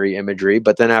good, scary imagery.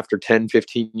 But then after 10,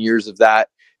 15 years of that,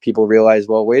 people realize,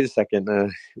 well, wait a second,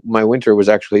 my winter was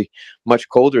actually much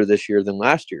colder this year than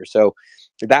last year. So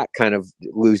that kind of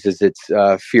loses its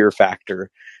fear factor.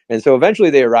 And so eventually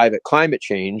they arrive at climate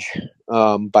change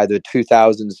by the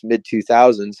mid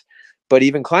 2000s. But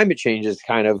even climate change is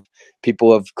kind of,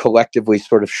 people have collectively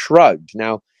sort of shrugged.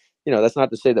 Now, that's not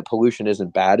to say that pollution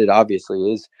isn't bad. It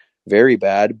obviously is very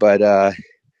bad. But,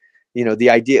 the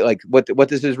idea, like what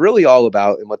this is really all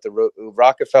about, and what the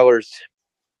Rockefellers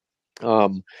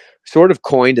sort of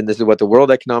coined, and this is what the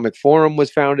World Economic Forum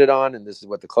was founded on, and this is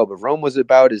what the Club of Rome was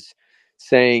about, is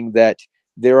saying that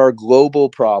there are global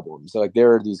problems. Like,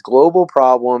 there are these global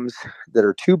problems that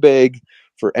are too big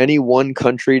for any one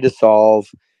country to solve,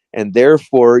 and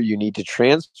therefore you need to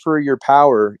transfer your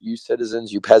power, you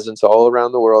citizens, you peasants all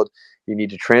around the world. You need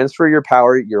to transfer your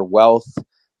power, your wealth.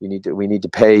 We need to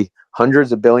pay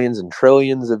hundreds of billions and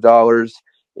trillions of dollars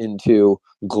into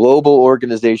global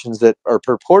organizations that are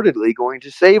purportedly going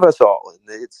to save us all.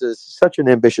 And it's such an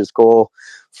ambitious goal,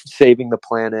 saving the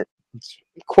planet. It's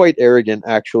quite arrogant,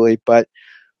 actually. But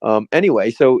anyway,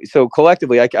 so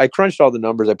collectively, I crunched all the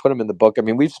numbers. I put them in the book. I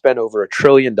mean, we've spent over $1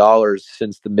 trillion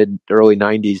since the early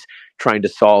 90s trying to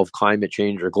solve climate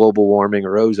change or global warming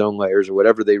or ozone layers or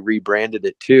whatever they rebranded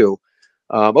it to.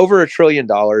 Over $1 trillion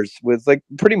with like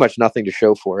pretty much nothing to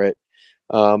show for it.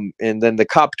 And then the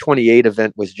COP28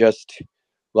 event was just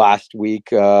last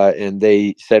week, and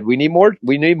they said we need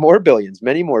more billions,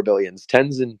 many more billions,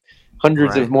 tens and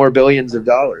hundreds of more billions of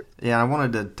dollars. Yeah, I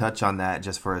wanted to touch on that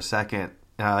just for a second.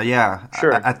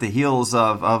 Sure. At the heels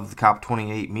of the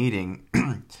COP28 meeting,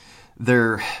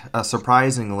 there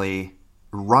surprisingly,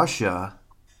 Russia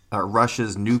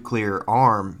Russia's nuclear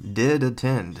arm did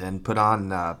attend and put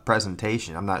on a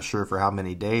presentation. I'm not sure for how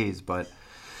many days, but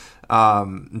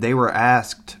they were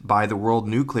asked by the World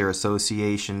Nuclear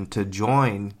Association to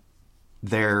join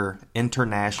their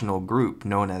international group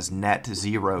known as Net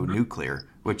Zero Nuclear,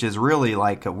 which is really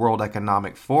like a World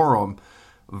Economic Forum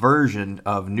version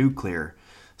of nuclear.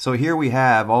 So here we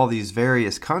have all these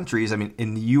various countries. I mean,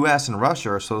 in the U.S. and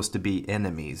Russia are supposed to be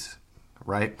enemies,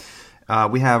 right?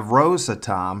 We have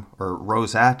Rosatom, or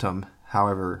Rosatom,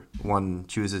 however one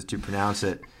chooses to pronounce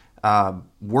it,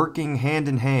 working hand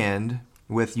in hand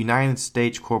with United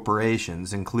States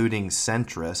corporations, including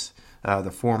Centrus,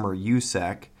 the former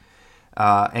USEC,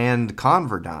 and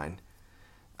Converdyne.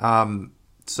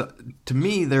 So to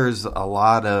me, there's a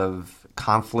lot of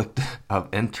conflict of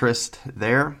interest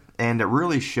there, and it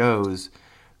really shows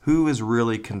who is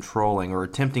really controlling or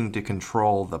attempting to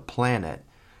control the planet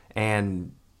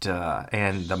and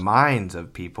the minds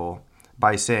of people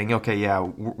by saying, okay, yeah,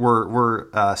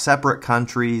 we're separate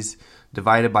countries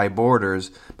divided by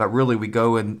borders, but really we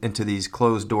go into these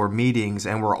closed door meetings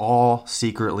and we're all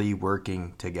secretly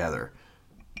working together.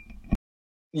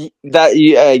 You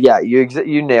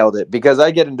nailed it, because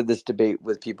I get into this debate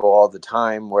with people all the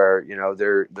time where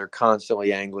they're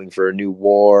constantly angling for a new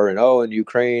war and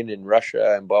Ukraine and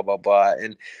Russia and blah blah blah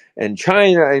and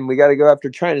China, and we got to go after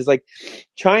China. It's like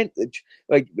China,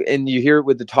 and you hear it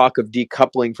with the talk of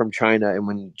decoupling from China. And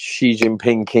when Xi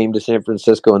Jinping came to San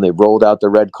Francisco and they rolled out the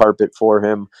red carpet for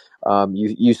him,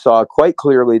 you saw quite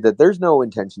clearly that there's no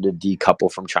intention to decouple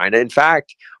from China. In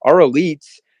fact, our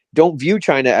elites don't view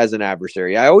China as an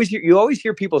adversary. You always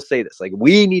hear people say this, like,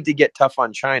 we need to get tough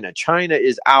on China. China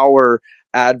is our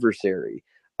adversary.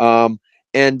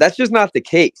 And that's just not the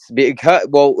case, because,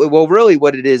 really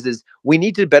what it is we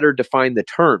need to better define the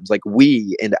terms, like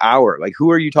we and our. Like,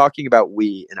 who are you talking about,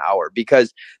 we and our?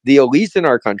 Because the elites in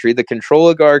our country, the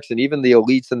controligarchs, and even the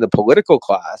elites in the political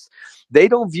class, they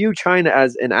don't view China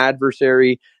as an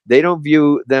adversary. They don't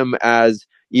view them as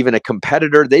even a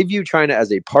competitor. They view China as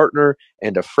a partner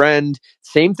and a friend.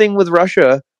 Same thing with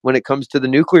Russia when it comes to the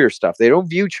nuclear stuff. They don't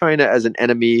view China as an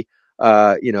enemy.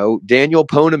 Daniel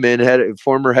Poneman,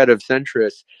 former head of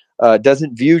Centrus,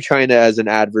 doesn't view China as an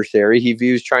adversary. He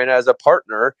views China as a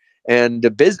partner and a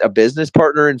business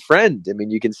partner and friend. I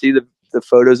mean, you can see the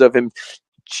photos of him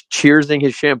cheersing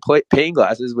his champagne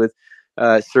glasses with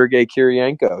Sergei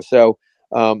Kirienko. So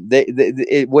what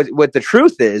the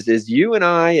truth is you and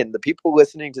I and the people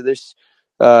listening to this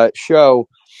show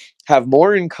have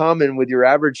more in common with your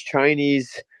average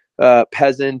Chinese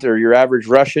peasant or your average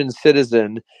Russian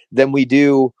citizen than we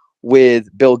do with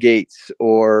Bill Gates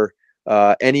or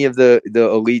any of the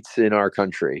elites in our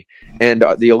country. And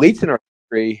the elites in our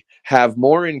country have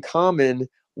more in common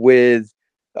with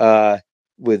Xi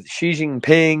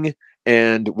Jinping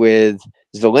and with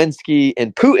Zelensky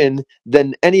and Putin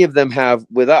than any of them have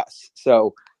with us.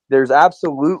 So there's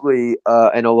absolutely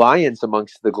an alliance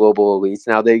amongst the global elites.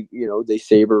 Now they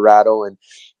saber rattle, and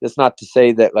that's not to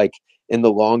say that, like, in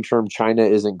the long term, China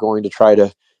isn't going to try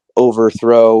to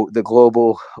overthrow the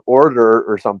global order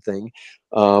or something.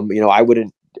 I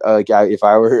wouldn't, if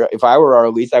I were our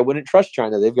elites, I wouldn't trust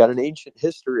China. They've got an ancient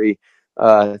history,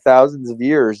 thousands of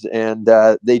years, and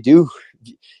they do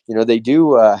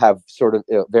have sort of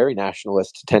very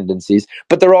nationalist tendencies,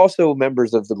 but they're also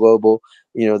members of the global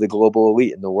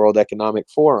elite in the World Economic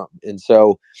Forum. And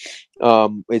so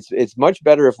it's much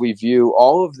better if we view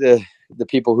all of the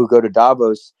people who go to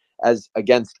Davos as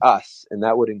against us, and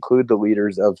that would include the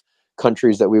leaders of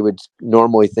countries that we would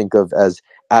normally think of as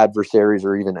adversaries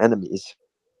or even enemies.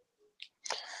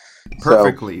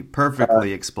 Perfectly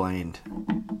explained.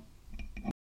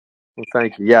 Well,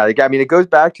 thank you. Yeah, I mean, it goes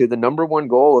back to the number one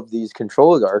goal of these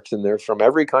controligarchs, and they're from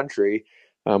every country.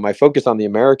 I focus on the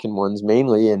American ones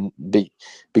mainly, and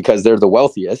because they're the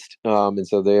wealthiest, and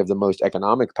so they have the most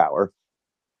economic power.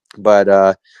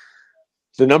 But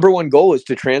the number one goal is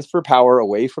to transfer power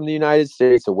away from the United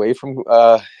States, away from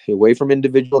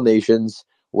individual nations,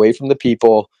 away from the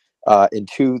people,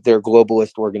 into their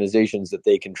globalist organizations that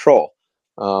they control.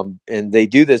 And they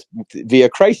do this via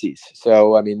crises.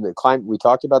 So, I mean, we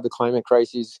talked about the climate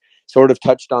crises, sort of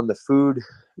touched on the food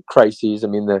crises. I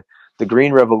mean, the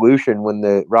Green Revolution, when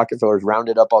the Rockefellers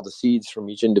rounded up all the seeds from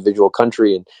each individual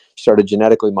country and started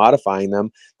genetically modifying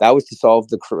them, that was to solve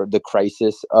the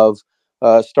crisis of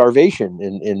starvation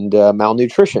and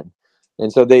malnutrition.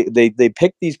 And so they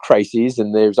pick these crises,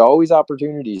 and there's always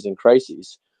opportunities in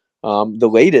crises. The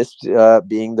latest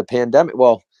being the pandemic.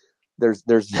 Well,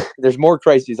 there's more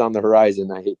crises on the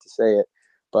horizon. I hate to say it,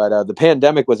 But the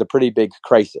pandemic was a pretty big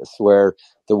crisis where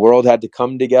the world had to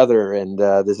come together. And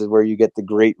this is where you get the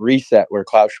Great Reset, where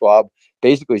Klaus Schwab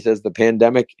basically says the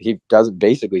pandemic, he doesn't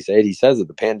basically say it, he says that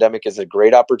the pandemic is a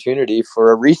great opportunity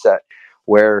for a reset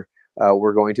where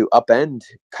we're going to upend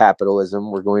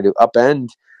capitalism. We're going to upend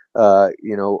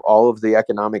all of the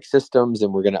economic systems,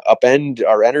 and we're going to upend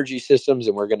our energy systems,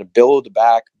 and we're going to build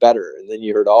back better. And then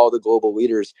you heard all the global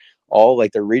leaders, all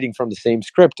like they're reading from the same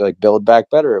script, like build back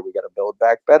better. We got to build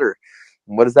back better.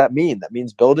 And what does that mean? That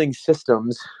means building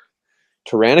systems,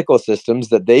 tyrannical systems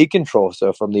that they control.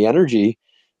 So from the energy,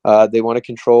 they want to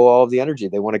control all of the energy.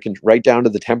 They want to right down to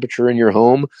the temperature in your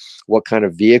home, what kind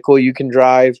of vehicle you can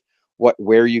drive,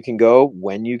 where you can go,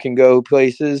 when you can go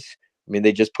places. I mean,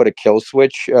 they just put a kill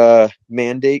switch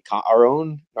mandate. Our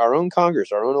own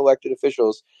Congress, our own elected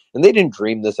officials, and they didn't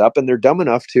dream this up, and they're dumb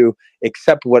enough to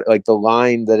accept what, like, the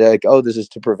line that, like, oh, this is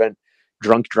to prevent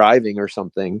drunk driving or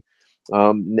something.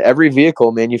 Every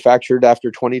vehicle manufactured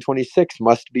after 2026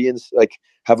 must be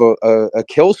have a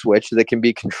kill switch that can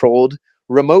be controlled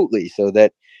remotely, so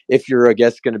that if you're, I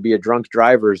guess, going to be a drunk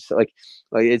driver, like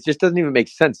it just doesn't even make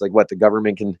sense. Like, what, the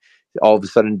government can all of a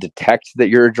sudden detect that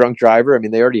you're a drunk driver? I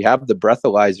mean, they already have the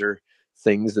breathalyzer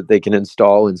things that they can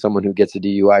install in someone who gets a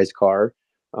DUI's car.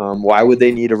 Why would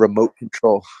they need a remote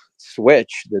control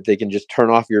switch that they can just turn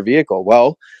off your vehicle?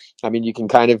 Well, I mean, you can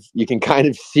kind of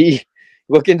see,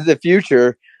 look into the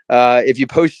future. If you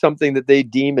post something that they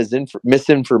deem as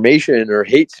misinformation or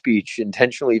hate speech,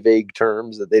 intentionally vague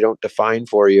terms that they don't define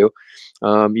for you,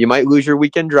 you might lose your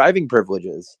weekend driving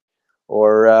privileges.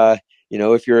 Or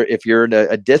if you're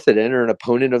a dissident or an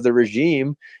opponent of the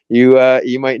regime,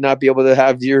 you might not be able to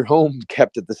have your home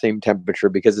kept at the same temperature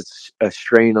because it's a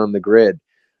strain on the grid.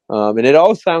 And it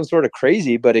all sounds sort of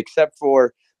crazy, but except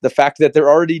for the fact that they're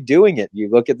already doing it. You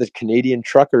look at the Canadian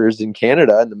truckers in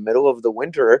Canada in the middle of the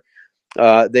winter.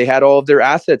 They had all of their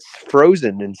assets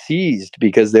frozen and seized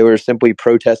because they were simply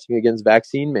protesting against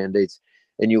vaccine mandates.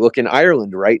 And you look in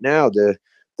Ireland right now, the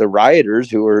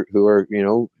rioters who are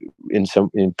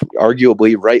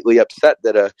arguably rightly upset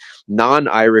that a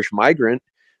non-Irish migrant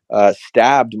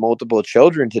stabbed multiple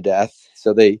children to death.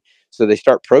 So they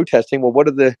start protesting. Well, what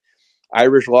do the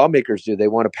Irish lawmakers do? They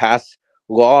want to pass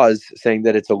laws saying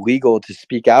that it's illegal to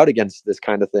speak out against this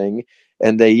kind of thing,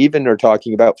 and they even are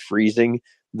talking about freezing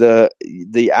the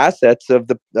assets of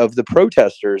the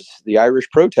protesters, the Irish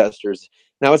protesters.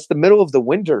 Now it's the middle of the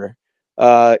winter.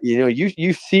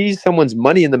 You see someone's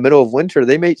money in the middle of winter,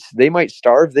 they might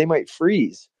starve, they might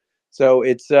freeze. So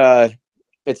it's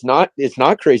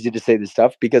not crazy to say this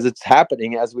stuff because it's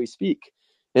happening as we speak.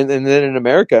 And then in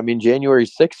America, I mean, January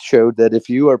 6th showed that if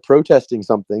you are protesting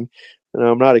something, and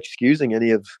I'm not excusing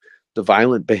any of the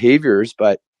violent behaviors,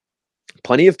 but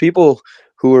plenty of people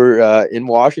who were in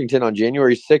Washington on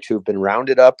January 6th who've been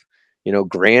rounded up,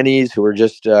 grannies who were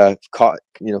just caught,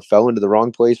 fell into the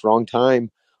wrong place, wrong time,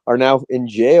 are now in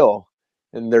jail.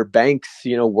 And their banks,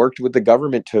 worked with the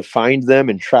government to find them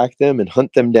and track them and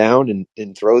hunt them down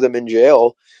and throw them in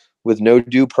jail with no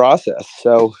due process.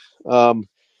 So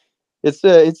it's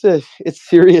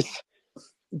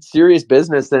serious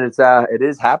business, and it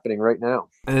is happening right now.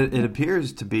 It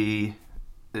appears to be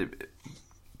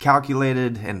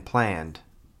calculated and planned.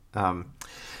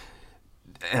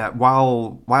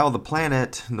 While the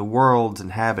planet and the world's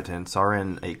inhabitants are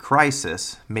in a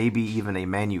crisis, maybe even a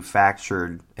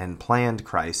manufactured and planned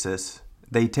crisis,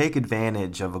 they take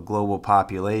advantage of a global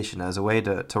population as a way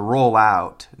to roll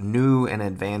out new and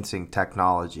advancing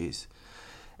technologies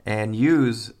and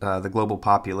use the global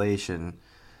population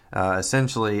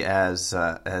essentially as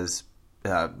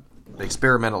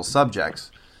experimental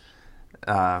subjects.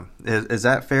 Is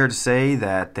that fair to say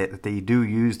that they do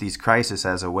use these crises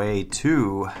as a way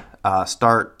to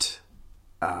start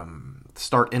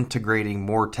integrating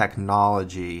more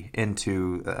technology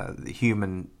into the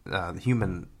human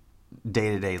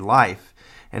day-to-day life,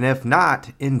 and if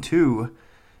not, into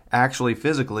actually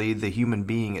physically the human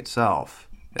being itself,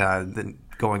 then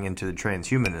going into the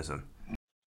transhumanism?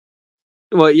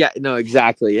 Well, yeah, no,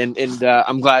 exactly, and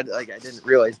I'm glad. Like, I didn't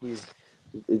realize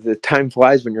the time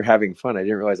flies when you're having fun. I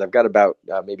didn't realize I've got about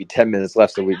maybe 10 minutes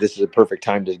left, so this is a perfect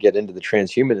time to get into the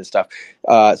transhumanist stuff.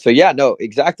 So yeah, no,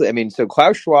 exactly. I mean, so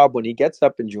Klaus Schwab, when he gets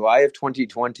up in July of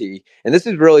 2020, and this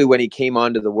is really when he came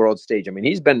onto the world stage. I mean,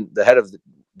 he's been the head of the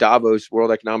Davos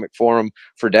World Economic Forum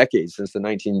for decades, since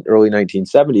the early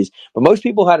 1970s. But most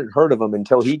people hadn't heard of him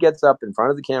until he gets up in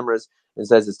front of the cameras and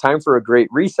says it's time for a great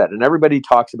reset. And everybody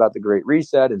talks about the great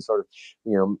reset, and sort of,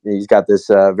 he's got this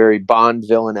very Bond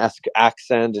villain-esque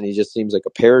accent, and he just seems like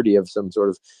a parody of some sort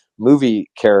of movie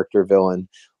character villain,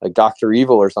 like Dr.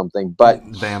 Evil or something. But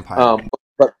vampire.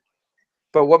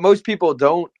 But what most people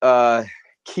don't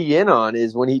key in on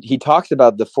is when he talks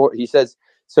about he says,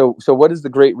 so what is the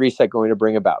Great Reset going to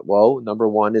bring about? Well, number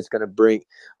one, it's going to bring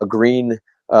a green,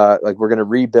 like we're going to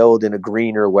rebuild in a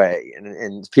greener way.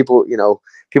 And people,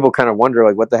 people kind of wonder,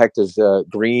 like, what the heck does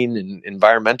green and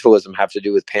environmentalism have to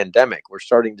do with pandemic? We're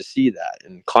starting to see that,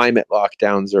 and climate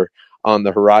lockdowns are on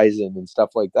the horizon and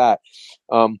stuff like that.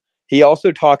 He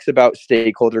also talks about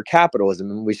stakeholder capitalism,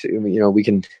 and we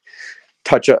can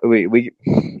touch.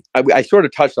 I sort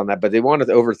of touched on that, but they wanted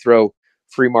to overthrow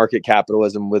free market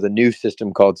capitalism with a new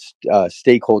system called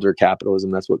stakeholder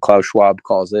capitalism. That's what Klaus Schwab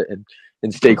calls it,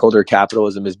 and stakeholder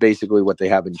capitalism is basically what they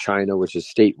have in China, which is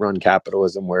state-run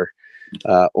capitalism, where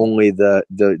only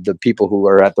the people who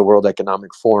are at the World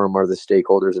Economic Forum are the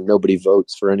stakeholders, and nobody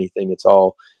votes for anything. It's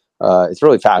all it's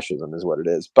really fascism is what it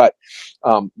is. But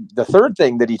the third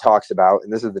thing that he talks about,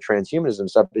 and this is the transhumanism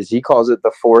stuff, is he calls it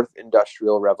the fourth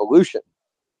industrial revolution.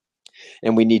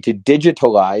 And we need to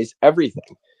digitalize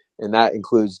everything. And that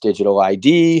includes digital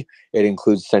ID. It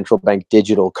includes central bank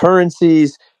digital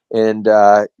currencies, and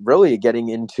really getting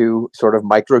into sort of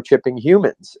microchipping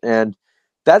humans. And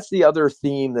that's the other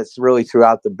theme that's really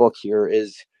throughout the book here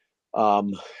is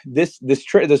this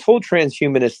whole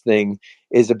transhumanist thing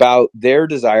is about their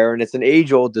desire, and it's an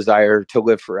age-old desire to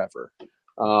live forever.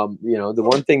 The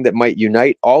one thing that might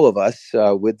unite all of us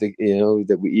with the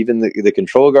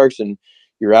Controligarchs and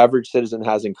your average citizen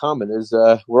has in common is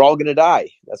we're all going to die.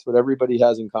 That's what everybody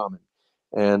has in common.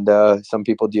 And some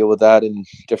people deal with that in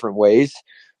different ways.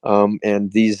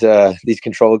 And these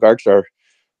Controligarchs are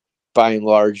by and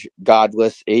large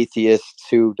godless atheists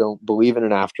who don't believe in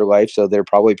an afterlife. So they're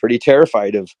probably pretty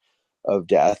terrified of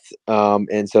death.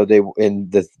 And so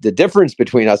the difference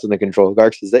between us and the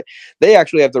Controligarchs is that they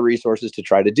actually have the resources to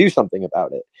try to do something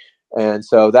about it. And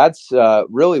so that's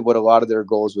really what a lot of their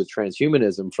goals with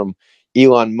transhumanism, from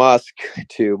Elon Musk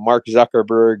to Mark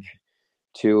Zuckerberg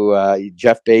to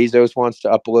Jeff Bezos wants to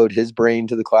upload his brain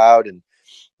to the cloud, and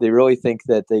they really think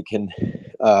that they can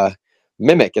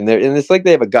mimic. And it's like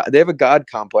they have a god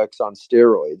complex on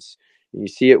steroids. And you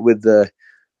see it with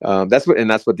that's what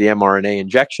the mRNA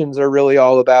injections are really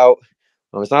all about.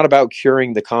 It's not about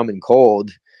curing the common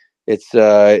cold. It's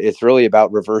really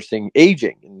about reversing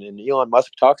aging. And Elon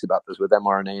Musk talks about this with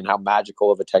mRNA and how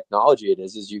magical of a technology it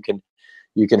is you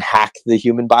can hack the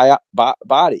human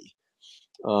body.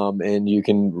 And you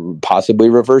can possibly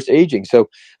reverse aging. So,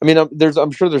 I mean,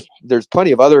 I'm sure there's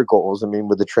plenty of other goals. I mean,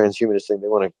 with the transhumanist thing, they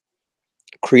want to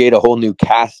create a whole new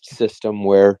caste system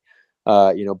where,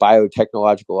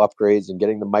 biotechnological upgrades and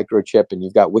getting the microchip, and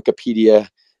you've got Wikipedia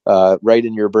right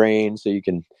in your brain, so you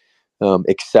can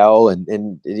excel.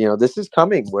 And this is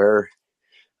coming where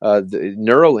the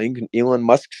Neuralink, Elon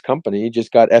Musk's company,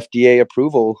 just got FDA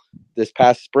approval this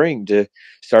past spring to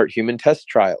start human test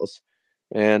trials.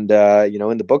 And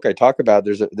in the book I talk about,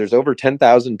 there's over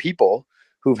 10,000 people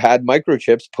who've had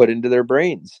microchips put into their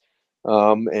brains.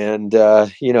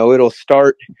 It'll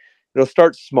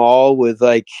start small with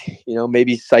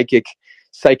maybe psychic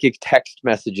text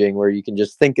messaging, where you can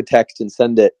just think a text and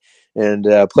send it, and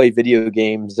play video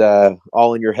games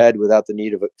all in your head without the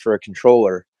need for a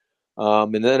controller.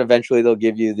 And then eventually they'll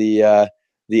give you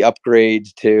the upgrade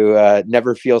to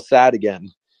never feel sad again.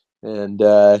 And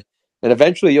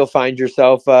eventually you'll find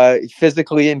yourself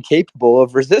physically incapable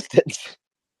of resistance.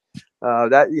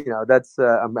 That's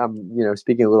I'm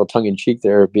speaking a little tongue in cheek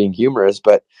there, being humorous,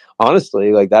 but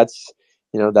honestly, that's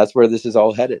where this is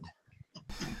all headed.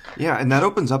 Yeah, and that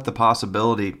opens up the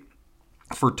possibility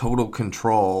for total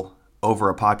control over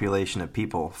a population of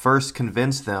people. First,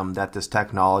 convince them that this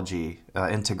technology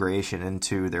integration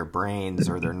into their brains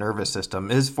or their nervous system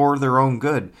is for their own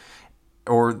good,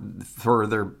 or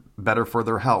better for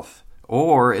their health,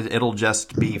 or it'll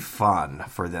just be fun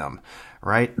for them,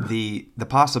 right? The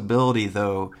possibility,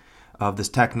 though, of this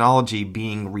technology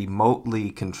being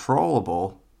remotely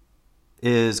controllable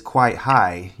is quite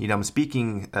high. I'm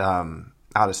speaking out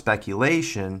of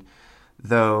speculation,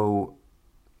 though.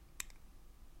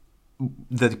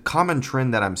 The common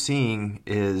trend that I'm seeing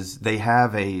is they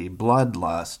have a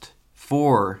bloodlust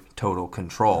for total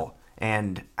control,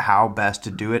 and how best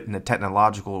to do it in the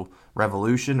technological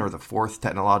revolution, or the fourth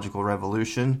technological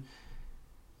revolution,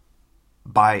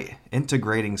 by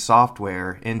integrating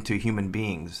software into human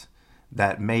beings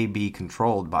that may be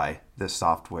controlled by this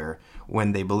software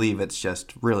when they believe it's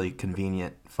just really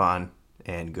convenient, fun,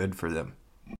 and good for them.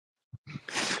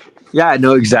 Yeah,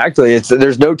 no, exactly.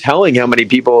 There's no telling how many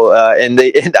people, and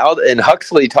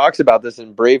Huxley talks about this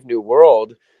in Brave New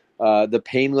World, the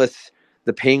painless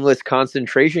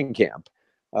concentration camp,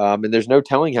 and there's no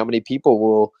telling how many people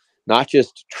will not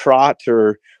just trot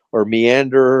or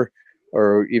meander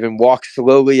or even walk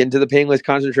slowly into the painless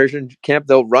concentration camp,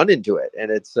 they'll run into it. And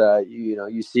it's,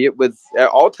 you see it with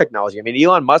all technology. I mean,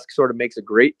 Elon Musk sort of makes a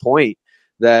great point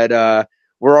that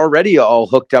we're already all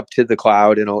hooked up to the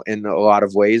cloud in a lot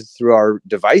of ways through our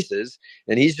devices.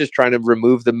 And he's just trying to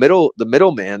remove the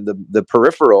middleman, the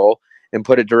peripheral, and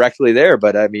put it directly there.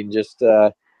 But I mean, just,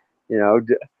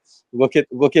 look at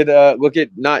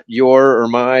not your or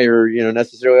my or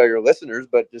necessarily your listeners,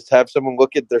 but just have someone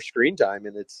look at their screen time,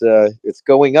 and it's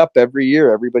going up every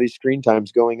year. Everybody's screen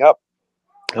time's going up.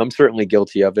 I'm certainly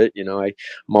guilty of it. I'm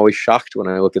always shocked when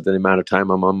I look at the amount of time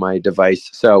I'm on my device.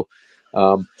 So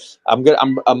I'm good.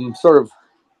 I'm sort of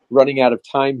running out of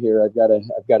time here. I've got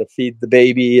to feed the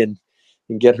baby and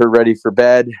get her ready for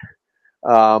bed.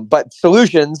 But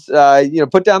solutions,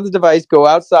 put down the device, go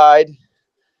outside.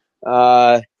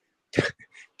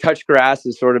 Touch grass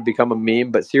has sort of become a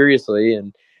meme, but seriously,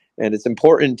 and it's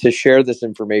important to share this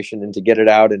information and to get it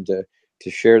out and to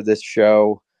share this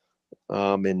show,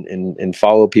 and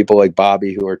follow people like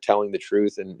Bobby who are telling the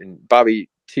truth. And Bobby,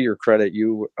 to your credit,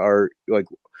 you are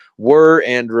were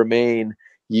and remain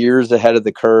years ahead of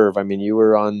the curve. I mean, you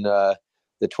were on the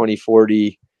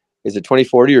 2040, is it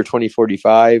 2040 or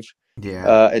 2045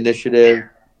 initiative?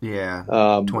 Yeah.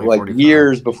 Like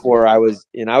years before I was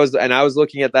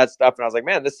looking at that stuff, and I was like,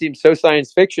 man, this seems so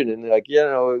science fiction. And like,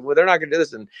 well, they're not going to do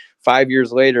this. And 5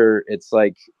 years later, it's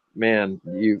like, man,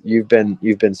 you've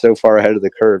been so far ahead of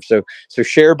the curve. So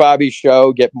share Bobby's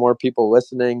show, get more people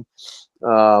listening.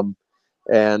 Call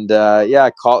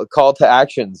to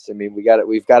actions. I mean, we've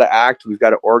got to act, we've got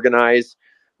to organize.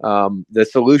 The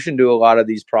solution to a lot of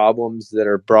these problems that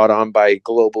are brought on by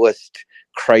globalist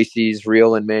crises,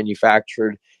 real and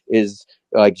manufactured, is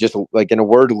just in a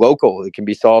word, local. It can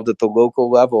be solved at the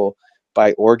local level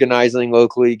by organizing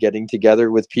locally, getting together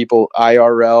with people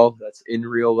IRL, that's in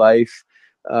real life,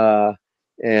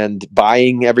 and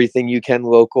buying everything you can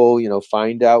local.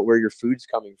 Find out where your food's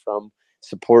coming from.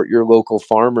 Support your local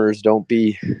farmers. Don't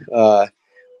be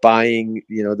buying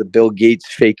the Bill Gates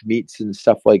fake meats and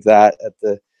stuff like that at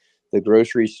the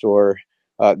grocery store.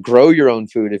 Grow your own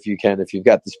food if you can, if you've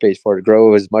got the space for it.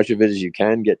 Grow as much of it as you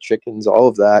can. Get chickens, all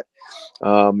of that.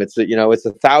 It's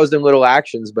 1,000 little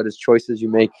actions, but it's choices you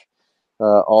make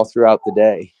all throughout the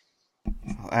day.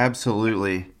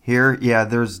 Absolutely. Here,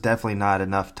 there's definitely not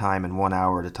enough time in 1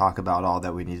 hour to talk about all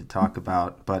that we need to talk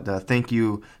about. But thank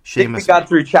you, Seamus. I think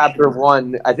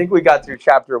we got through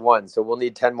chapter one. So we'll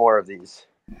need 10 more of these.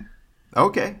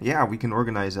 Okay. Yeah, we can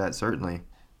organize that, certainly.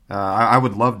 I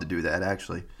would love to do that,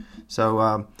 actually.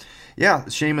 So,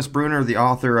 Seamus Bruner, the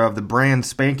author of the brand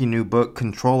spanking new book,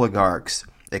 Controligarchs,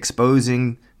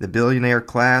 Exposing the Billionaire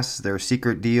Class, Their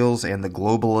Secret Deals, and the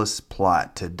Globalist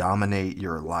Plot to Dominate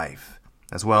Your Life,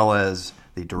 as well as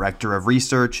the Director of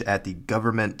Research at the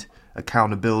Government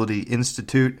Accountability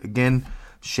Institute. Again,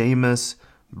 Seamus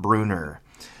Bruner.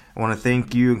 I want to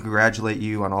thank you and congratulate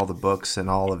you on all the books and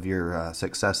all of your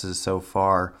successes so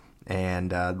far.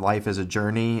 And life is a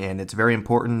journey, and it's very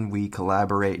important we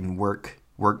collaborate and work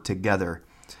together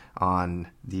on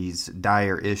these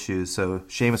dire issues. So,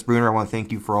 Seamus Bruner, I want to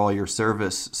thank you for all your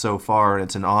service so far, and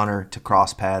it's an honor to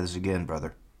cross paths again,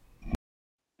 brother.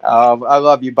 I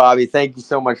love you, Bobby. Thank you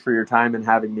so much for your time and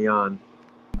having me on.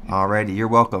 Alrighty, you're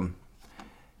welcome.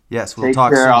 Yes, we'll Take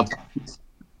talk care. soon.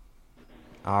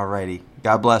 Alrighty.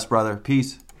 God bless, brother.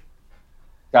 Peace.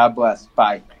 God bless.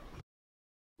 Bye.